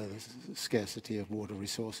with the scarcity of water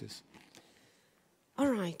resources. All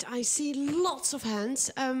right, I see lots of hands,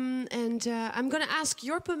 and I'm going to ask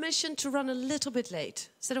your permission to run a little bit late.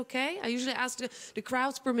 Is that okay? I usually ask the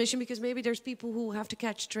crowd's permission because maybe there's people who have to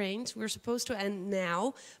catch trains. We're supposed to end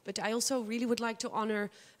now, but I also really would like to honor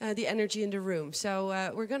the energy in the room. So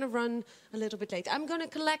we're going to run a little bit late. I'm going to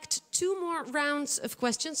collect 2 more rounds of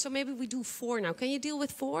questions, so maybe we do 4 now. Can you deal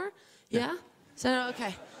with 4? Yeah? So,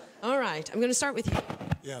 okay. All right, I'm going to start with you.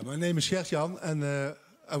 Yeah, my name is Gert-Jan, and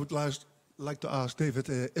I would like to ask David,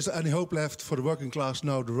 is there any hope left for the working class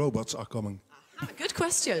now the robots are coming? Good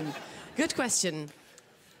question. Good question.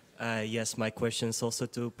 Yes, my question is also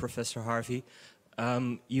to Professor Harvey.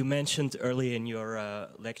 You mentioned earlier in your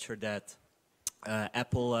lecture that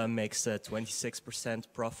Apple makes a 26%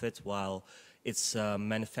 profit while its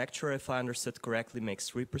manufacturer, if I understood correctly, makes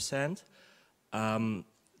 3%.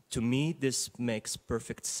 To me, this makes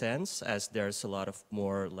perfect sense, as there's a lot of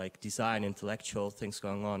more like design, intellectual things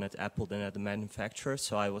going on at Apple than at the manufacturer.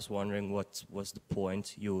 So I was wondering what was the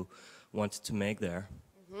point you wanted to make there.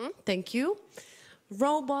 Thank you.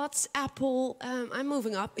 Robots, Apple, I'm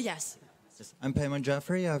moving up. Yes. I'm Payman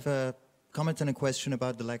Jaffrey. I have a comment and a question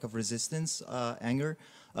about the lack of resistance, anger.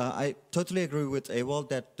 I totally agree with Ewald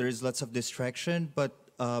that there is lots of distraction, but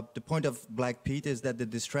the point of Black Pete is that the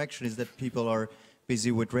distraction is that people are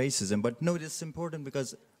busy with racism. But no, it's important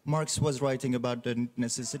because Marx was writing about the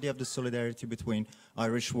necessity of the solidarity between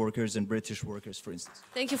Irish workers and British workers, for instance.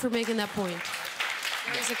 Thank you for making that point.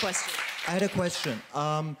 There is a question. I had a question.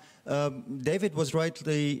 David was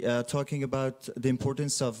rightly talking about the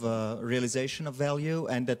importance of realization of value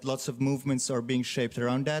and that lots of movements are being shaped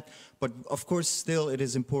around that. But of course, still it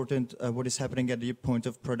is important what is happening at the point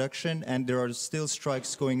of production, and there are still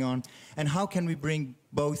strikes going on. And how can we bring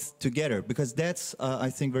both together? Because that's, I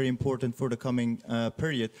think, very important for the coming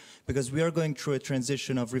period, because we are going through a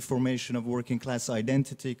transition of reformation of working class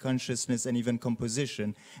identity, consciousness, and even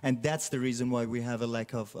composition. And that's the reason why we have a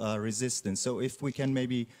lack of resistance. So if we can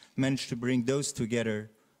maybe manage to bring those together,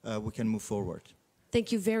 we can move forward.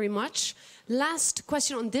 Thank you very much. Last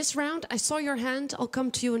question on this round. I saw your hand. I'll come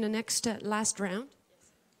to you in the next last round.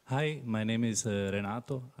 Hi, my name is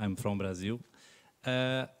Renato. I'm from Brazil.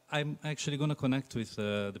 I'm actually going to connect with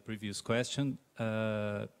the previous question.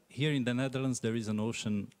 Here in the Netherlands, there is a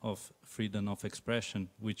notion of freedom of expression,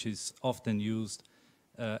 which is often used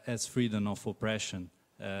as freedom of oppression.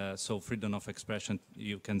 So freedom of expression,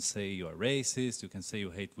 you can say you are racist, you can say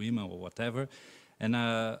you hate women or whatever. And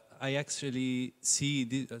I actually see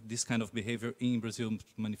this kind of behavior in Brazil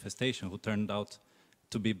manifestation, who turned out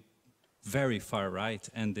to be very far right,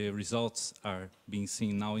 and the results are being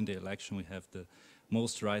seen now in the election. We have the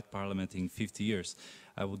most right parliament in 50 years.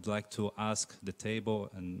 I would like to ask the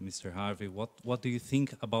table and Mr. Harvey, what do you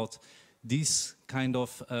think about this kind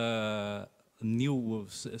of new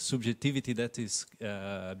subjectivity that is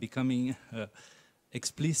becoming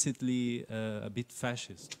explicitly a bit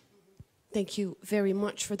fascist? Thank you very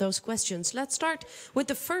much for those questions. Let's start with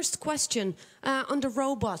the first question on the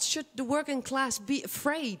robots. Should the working class be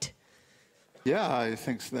afraid? Yeah, I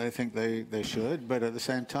think they should, but at the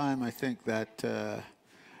same time, I think that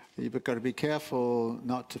you've got to be careful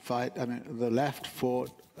not to fight. I mean, the left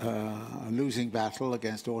fought a losing battle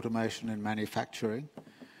against automation in manufacturing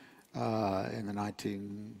in the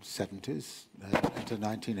 1970s into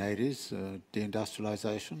 1980s,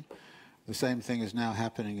 deindustrialization. The same thing is now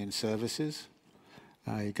happening in services.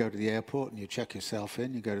 You go to the airport and you check yourself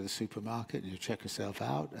in. You go to the supermarket and you check yourself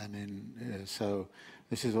out. I mean, so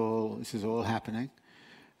this is all happening.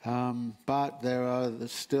 But there are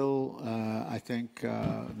still, I think,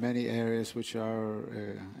 many areas which are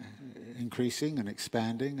increasing and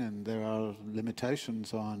expanding, and there are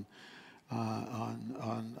limitations on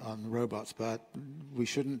robots. But we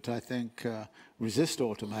shouldn't, I think, resist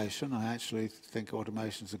automation. I actually think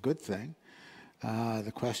automation is a good thing.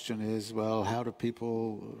 The question is, well, how do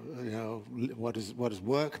people, you know, what does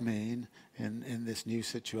work mean in this new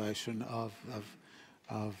situation of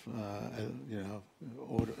you know,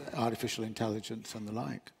 artificial intelligence and the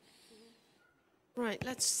like? Right,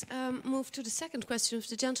 let's move to the second question of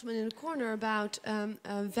the gentleman in the corner about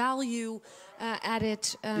value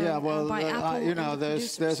added yeah, well, by Apple. you know,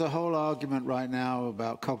 there's a whole argument right now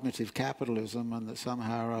about cognitive capitalism, and that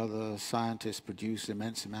somehow or other scientists produce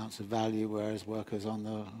immense amounts of value, whereas workers on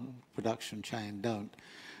the production chain don't.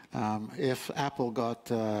 If Apple got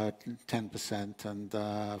 10% and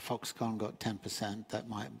Foxconn got 10%, that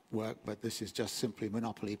might work, but this is just simply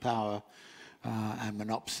monopoly power. And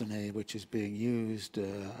monopsony, which is being used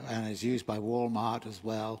and is used by Walmart as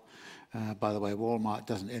well. By the way, Walmart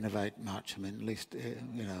doesn't innovate much. I mean, at least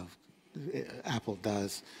you know, Apple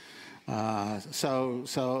does.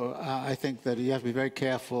 So I think that you have to be very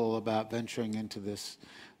careful about venturing into this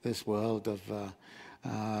world of,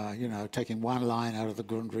 you know, taking one line out of the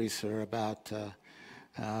Grundrisse about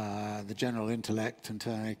the general intellect and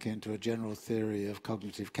turning it into a general theory of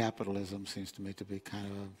cognitive capitalism seems to me to be kind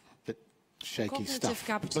of a bit shaky Cognitive stuff.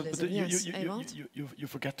 capitalism, yes. You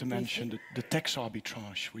forget to mention the tax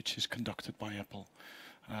arbitrage which is conducted by Apple.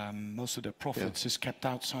 Most of their profits is kept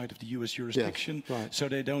outside of the US jurisdiction, so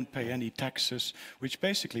they don't pay any taxes, which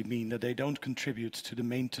basically mean that they don't contribute to the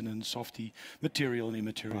maintenance of the material and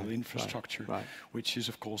immaterial infrastructure, which is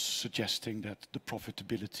of course suggesting that the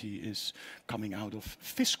profitability is coming out of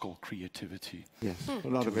fiscal creativity. Yes, a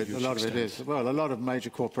lot of it is. Well, a lot of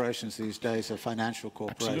major corporations these days are financial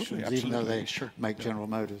corporations, even though they make General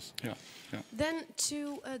Motors. Then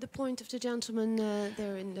to the point of the gentleman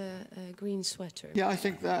there in the green sweater. Yeah, I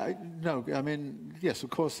think that, no, I mean, yes,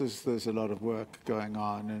 of course there's a lot of work going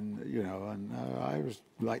on, and, you know, and I was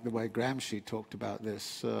like the way Gramsci talked about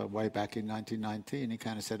this way back in 1919. He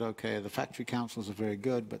kind of said, okay, the factory councils are very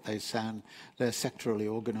good, but they're sectorally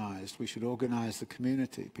organized. We should organize the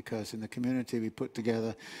community, because in the community we put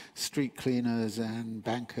together street cleaners and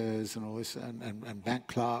bankers and all this, and bank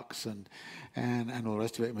clerks and all the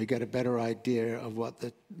rest of it, and we get a better idea of what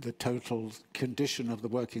the total condition of the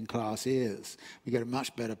working class is. We get a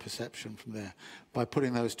much better perception from there. By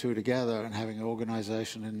putting those two together and having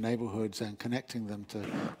organization in neighborhoods and connecting them to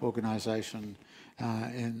organization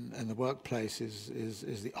in the workplace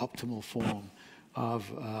is the optimal form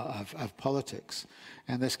of politics.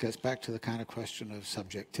 And this gets back to the kind of question of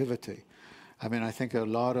subjectivity. I mean, I think a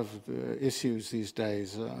lot of issues these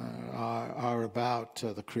days are about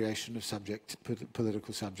the creation of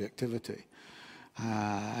political subjectivity.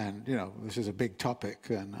 And, you know, this is a big topic,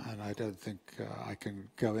 and I don't think I can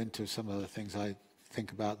go into some of the things I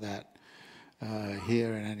think about that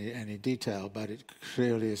here in any detail, but it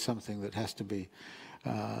clearly is something that has to be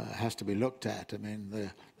looked at. I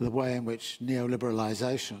mean, the way in which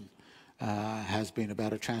neoliberalization has been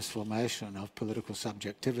about a transformation of political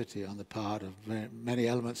subjectivity on the part of many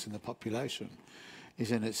elements in the population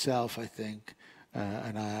is in itself, I think,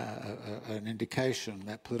 an indication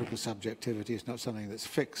that political subjectivity is not something that's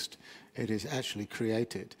fixed. It is actually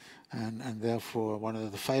created. And therefore, one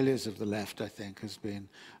of the failures of the left, I think, has been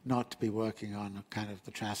not to be working on kind of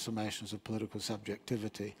the transformations of political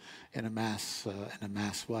subjectivity in a mass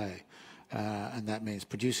way. And that means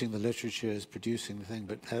producing the literatures, producing the thing,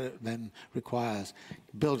 but that then requires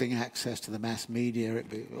building access to the mass media,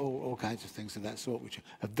 all kinds of things of that sort, which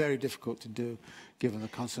are very difficult to do given the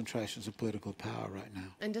concentrations of political power right now.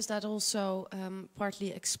 And does that also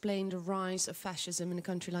partly explain the rise of fascism in a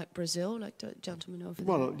country like Brazil, like the gentleman over there?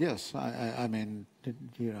 Well, yes. I mean,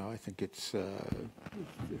 you know, I think it's...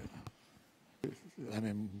 I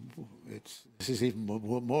mean, this is even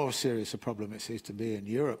more serious a problem, it seems to be, in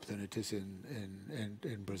Europe than it is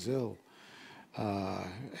in Brazil.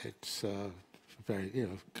 It's very, you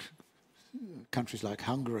know, countries like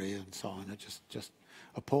Hungary and so on are just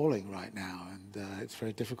appalling right now, and it's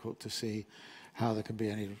very difficult to see how there can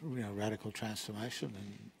be any, you know, radical transformation.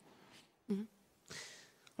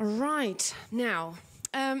 All right, now.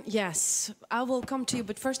 Yes, I will come to you,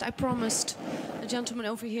 but first I promised a gentleman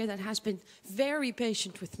over here that has been very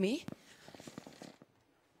patient with me.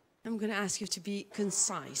 I'm going to ask you to be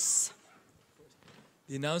concise.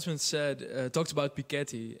 The announcement said, talked about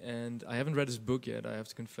Piketty, and I haven't read his book yet, I have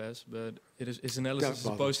to confess, but his analysis is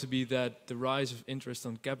supposed to be that the rise of interest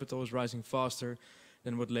on capital is rising faster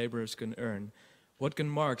than what laborers can earn. What can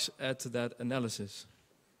Marx add to that analysis?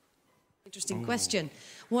 Interesting question.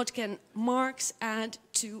 What can Marx add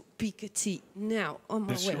to Piketty? Now, on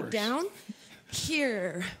my way down,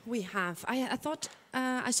 here we have, I thought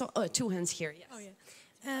I saw two hands here, yes. Oh, yeah.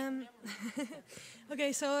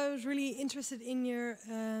 Okay, so I was really interested in your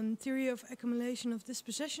theory of accumulation of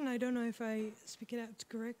dispossession. I don't know if I speak it out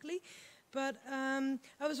correctly, but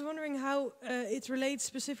I was wondering how it relates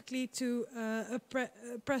specifically to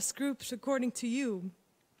oppressed groups according to you.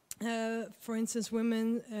 For instance,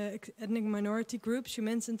 women, ethnic minority groups. You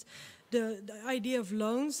mentioned the idea of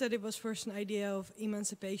loans, that it was first an idea of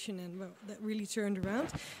emancipation, and well, that really turned around.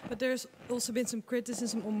 But there's also been some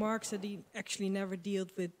criticism on Marx that he actually never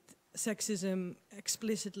dealt with sexism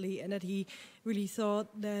explicitly, and that he really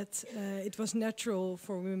thought that it was natural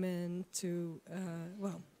for women to,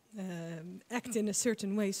 act in a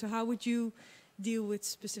certain way. So how would you deal with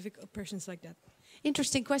specific oppressions like that?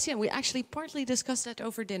 Interesting question. We actually partly discussed that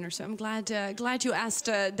over dinner, so I'm glad you asked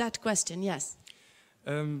that question. Yes.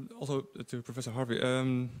 Also to Professor Harvey,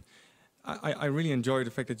 I really enjoy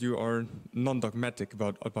the fact that you are non-dogmatic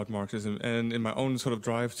about Marxism, and in my own sort of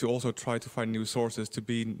drive to also try to find new sources to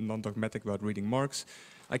be non-dogmatic about reading Marx,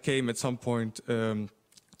 I came at some point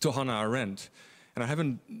to Hannah Arendt. And I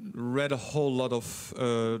haven't read a whole lot of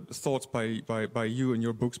thoughts by you in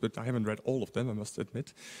your books, but I haven't read all of them, I must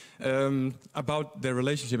admit, about their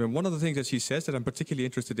relationship. And one of the things that she says that I'm particularly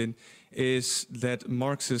interested in is that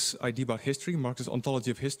Marx's idea about history, Marx's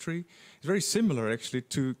ontology of history, is very similar actually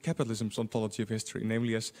to capitalism's ontology of history,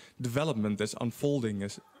 namely as development, as unfolding,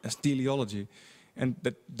 as teleology. And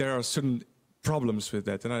that there are certain problems with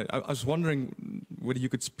that. And I was wondering whether you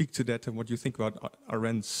could speak to that and what you think about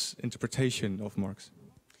Arendt's interpretation of Marx.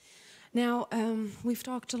 Now, we've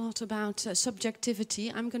talked a lot about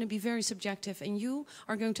subjectivity. I'm going to be very subjective, and you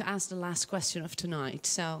are going to ask the last question of tonight.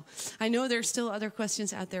 So I know there's still other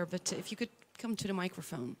questions out there, but if you could come to the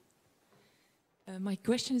microphone. My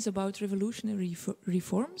question is about revolutionary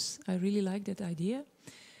reforms. I really like that idea.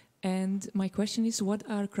 And my question is, what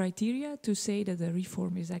are criteria to say that a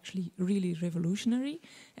reform is actually really revolutionary?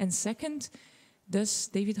 And second, does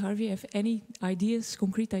David Harvey have any ideas,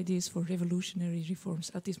 concrete ideas for revolutionary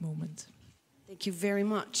reforms at this moment? Thank you very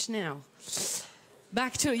much. Now,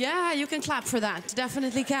 back to, yeah, you can clap for that.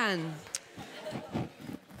 Definitely can.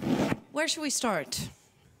 Where should we start?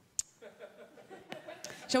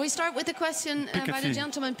 Shall we start with the question by the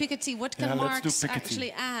gentleman, Piketty? What can Marx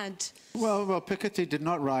actually add? Well, Piketty did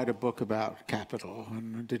not write a book about capital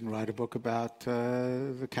and didn't write a book about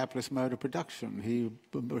the capitalist mode of production.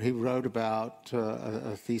 He wrote about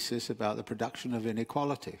a thesis about the production of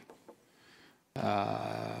inequality.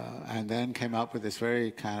 And then came up with this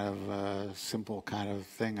very kind of simple kind of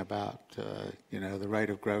thing about, you know, the rate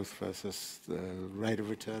of growth versus the rate of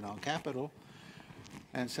return on capital.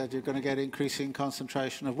 And said you're going to get increasing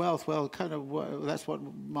concentration of wealth. Well, kind of that's what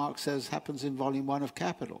Marx says happens in Volume 1 of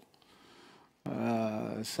Capital.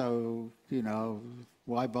 So, you know,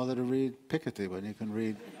 why bother to read Piketty when you can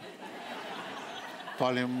read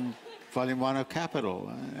Volume 1 of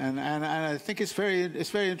Capital? And I think it's very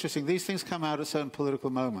interesting. These things come out at certain political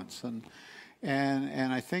moments, and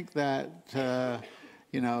I think that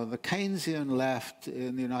you know, the Keynesian left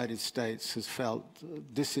in the United States has felt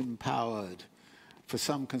disempowered for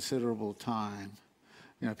some considerable time.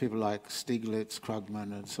 You know, people like Stiglitz,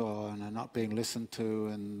 Krugman, and so on are not being listened to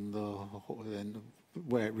in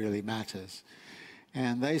where it really matters.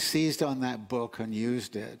 And they seized on that book and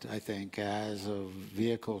used it, I think, as a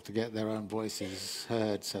vehicle to get their own voices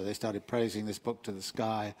heard. So they started praising this book to the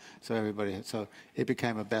sky. So it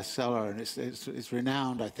became a bestseller, and it's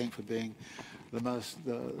renowned, I think, for being the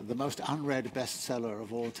most unread bestseller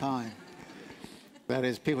of all time. That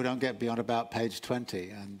is, people don't get beyond about page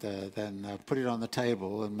 20 and then put it on the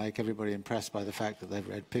table and make everybody impressed by the fact that they've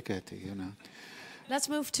read Piketty, you know. Let's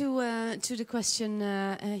move to the question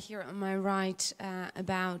here on my right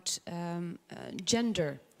about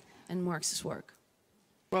gender and Marx's work.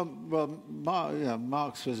 Well,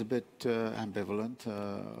 Marx was a bit ambivalent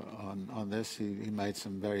on this. He made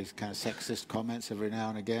some very kind of sexist comments every now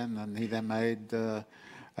and again, and he then made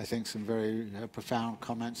I think some very profound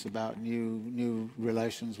comments about new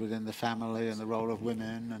relations within the family and the role of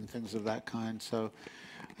women and things of that kind. So,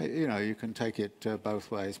 you know, you can take it both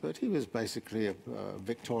ways. But he was basically a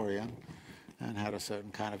Victorian and had a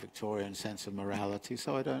certain kind of Victorian sense of morality.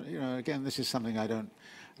 So I don't, you know, again, this is something I don't.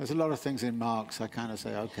 There's a lot of things in Marx I kind of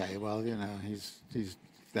say, okay, well, you know,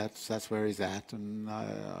 that's where he's at, and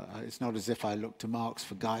it's not as if I look to Marx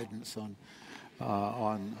for guidance on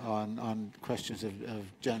questions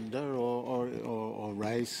of gender or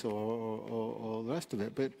race or the rest of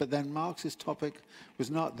it. But then Marx's topic was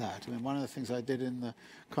not that. I mean, one of the things I did in the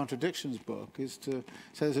Contradictions book is to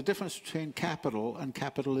say there's a difference between capital and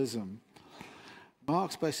capitalism.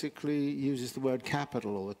 Marx basically uses the word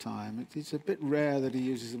capital all the time. It's a bit rare that he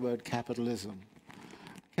uses the word capitalism.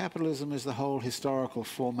 Capitalism is the whole historical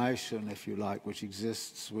formation, if you like, which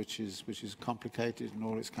exists, which is complicated in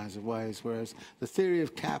all its kinds of ways, whereas the theory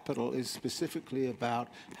of capital is specifically about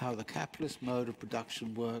how the capitalist mode of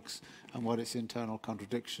production works and what its internal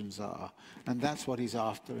contradictions are. And that's what he's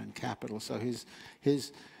after in Capital. So his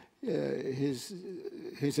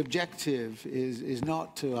objective is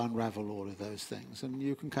not to unravel all of those things, and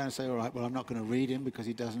you can kind of say, all right, well, I'm not going to read him because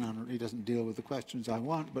he doesn't deal with the questions I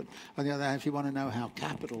want. But on the other hand, if you want to know how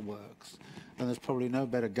capital works, then there's probably no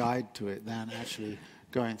better guide to it than actually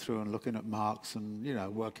going through and looking at Marx and, you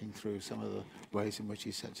know, working through some of the ways in which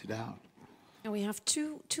he sets it out. And we have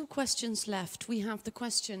two questions left. We have the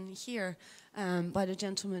question here by the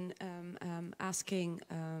gentleman asking.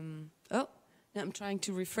 Now I'm trying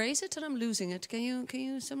to rephrase it and I'm losing it. Can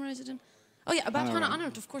you summarize it? Oh yeah, about Hannah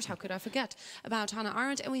Arendt, of course, how could I forget about Hannah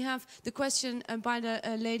Arendt? And we have the question by the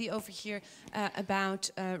lady over here about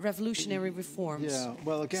revolutionary reforms. Yeah,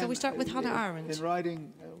 well again... So we start with Hannah Arendt. In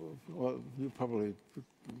writing, well, you probably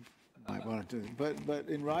might want to do it, but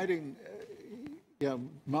in writing,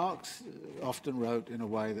 Marx often wrote in a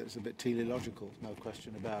way that's a bit teleological, no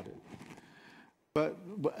question about it. But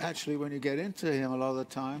actually, when you get into him, a lot of the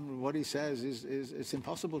time, what he says is it's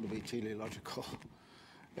impossible to be teleological.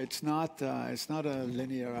 It's not a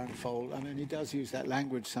linear unfold. I mean, he does use that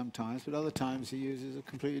language sometimes, but other times he uses a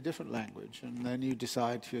completely different language, and then you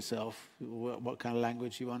decide to yourself what kind of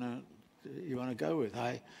language you want to go with.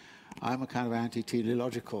 I'm a kind of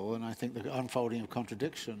anti-teleological, and I think the unfolding of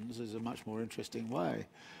contradictions is a much more interesting way.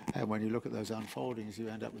 And when you look at those unfoldings, you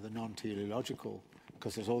end up with a non-teleological,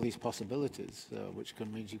 because there's all these possibilities, which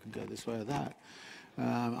means you can go this way or that.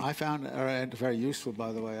 I found Arendt very useful,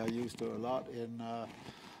 by the way. I used her a lot in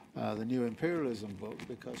the New Imperialism book,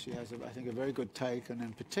 because she has, I think, a very good take, and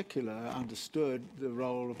in particular understood the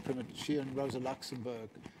role of she and Rosa Luxemburg,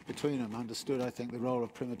 between them, understood, I think, the role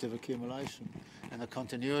of primitive accumulation and the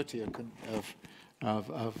continuity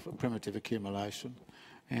of primitive accumulation.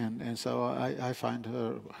 And so I find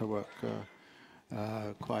her work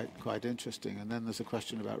quite interesting. And then there's a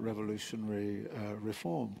question about revolutionary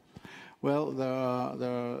reform. Well, there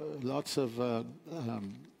are lots of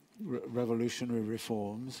revolutionary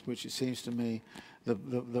reforms, which it seems to me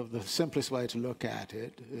the simplest way to look at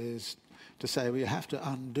it is to say we have to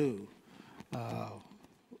undo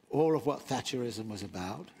all of what Thatcherism was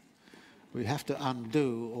about. We have to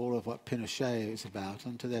undo all of what Pinochet is about.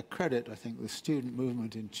 And to their credit, I think the student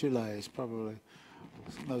movement in Chile is probably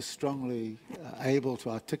most strongly able to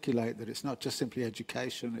articulate that it's not just simply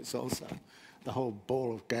education, it's also the whole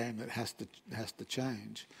ball of game that has to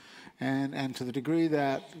change. And to the degree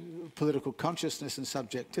that political consciousness and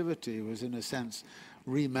subjectivity was, in a sense,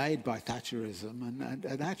 remade by Thatcherism,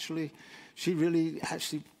 and actually, she really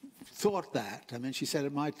actually thought that. I mean, she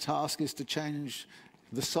said, my task is to change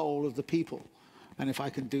the soul of the people. And if I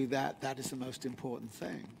can do that, that is the most important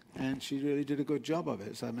thing. And she really did a good job of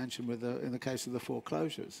it, as I mentioned in the case of the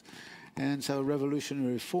foreclosures. And so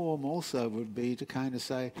revolutionary reform also would be to kind of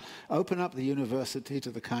say, open up the university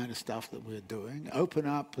to the kind of stuff that we're doing, open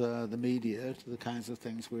up the media to the kinds of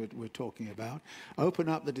things we're talking about, open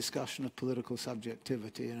up the discussion of political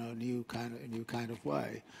subjectivity in a new kind of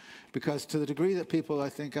way. Because to the degree that people, I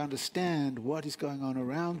think, understand what is going on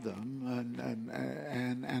around them,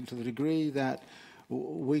 and to the degree that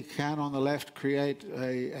we can, on the left, create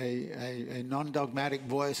a non-dogmatic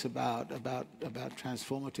voice about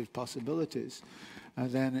transformative possibilities,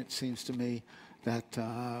 then it seems to me that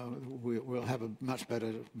we'll have a much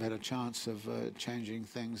better chance of changing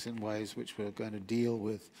things in ways which we're going to deal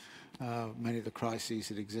with many of the crises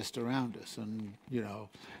that exist around us. And, you know,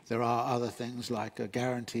 there are other things like a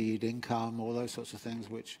guaranteed income, all those sorts of things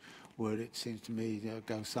which would, it seems to me,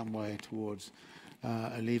 go some way towards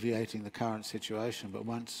alleviating the current situation. But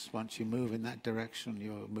once you move in that direction,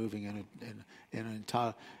 you're moving in an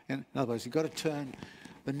entire... In other words, you've got to turn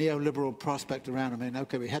the neoliberal prospect around. I mean,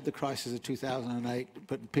 okay, we had the crisis of 2008,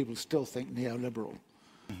 but people still think neoliberal.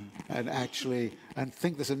 And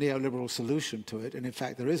think there's a neoliberal solution to it. And in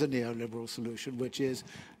fact, there is a neoliberal solution, which is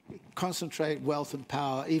concentrate wealth and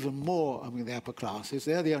power even more among the upper classes.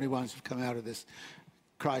 They're the only ones who've come out of this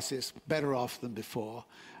crisis better off than before.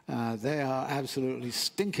 They are absolutely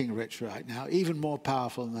stinking rich right now, even more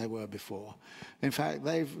powerful than they were before. In fact,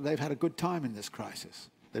 they've had a good time in this crisis.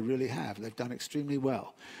 They really have. They've done extremely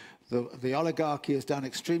well. The oligarchy has done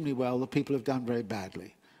extremely well. The people have done very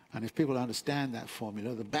badly. And if people understand that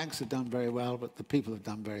formula, the banks have done very well, but the people have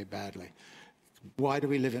done very badly. Why do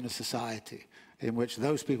we live in a society in which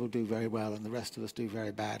those people do very well and the rest of us do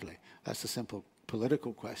very badly? That's a simple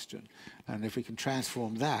political question. And if we can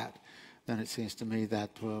transform that, then it seems to me that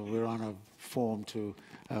we're on a form to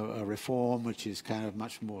a reform which is kind of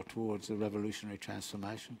much more towards a revolutionary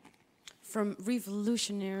transformation. From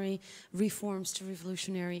revolutionary reforms to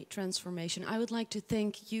revolutionary transformation. I would like to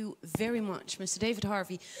thank you very much, Mr. David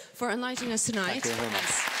Harvey, for enlightening us tonight. Thank you very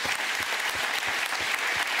much.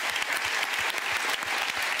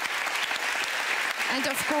 And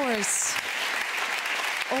of course,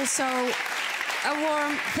 also a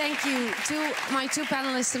warm thank you to my two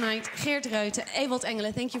panelists tonight, Geert Reuten, Ewald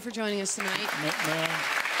Engelen. Thank you for joining us tonight.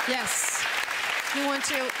 Yes. You want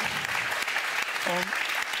to...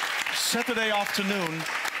 Saturday afternoon,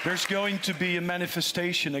 There's going to be a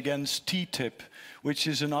manifestation against TTIP, which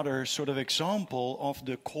is another sort of example of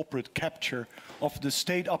the corporate capture of the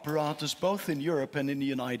state apparatus, both in Europe and in the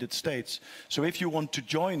United States. So if you want to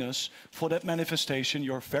join us for that manifestation,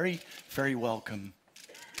 you're very, very welcome.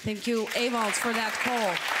 Thank you, Ewald, for that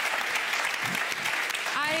call.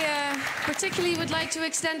 I particularly would like to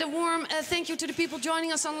extend a warm thank you to the people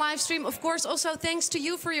joining us on Livestream. Of course, also thanks to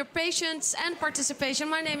you for your patience and participation.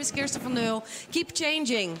 My name is Kirsten van Deul. Keep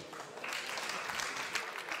changing.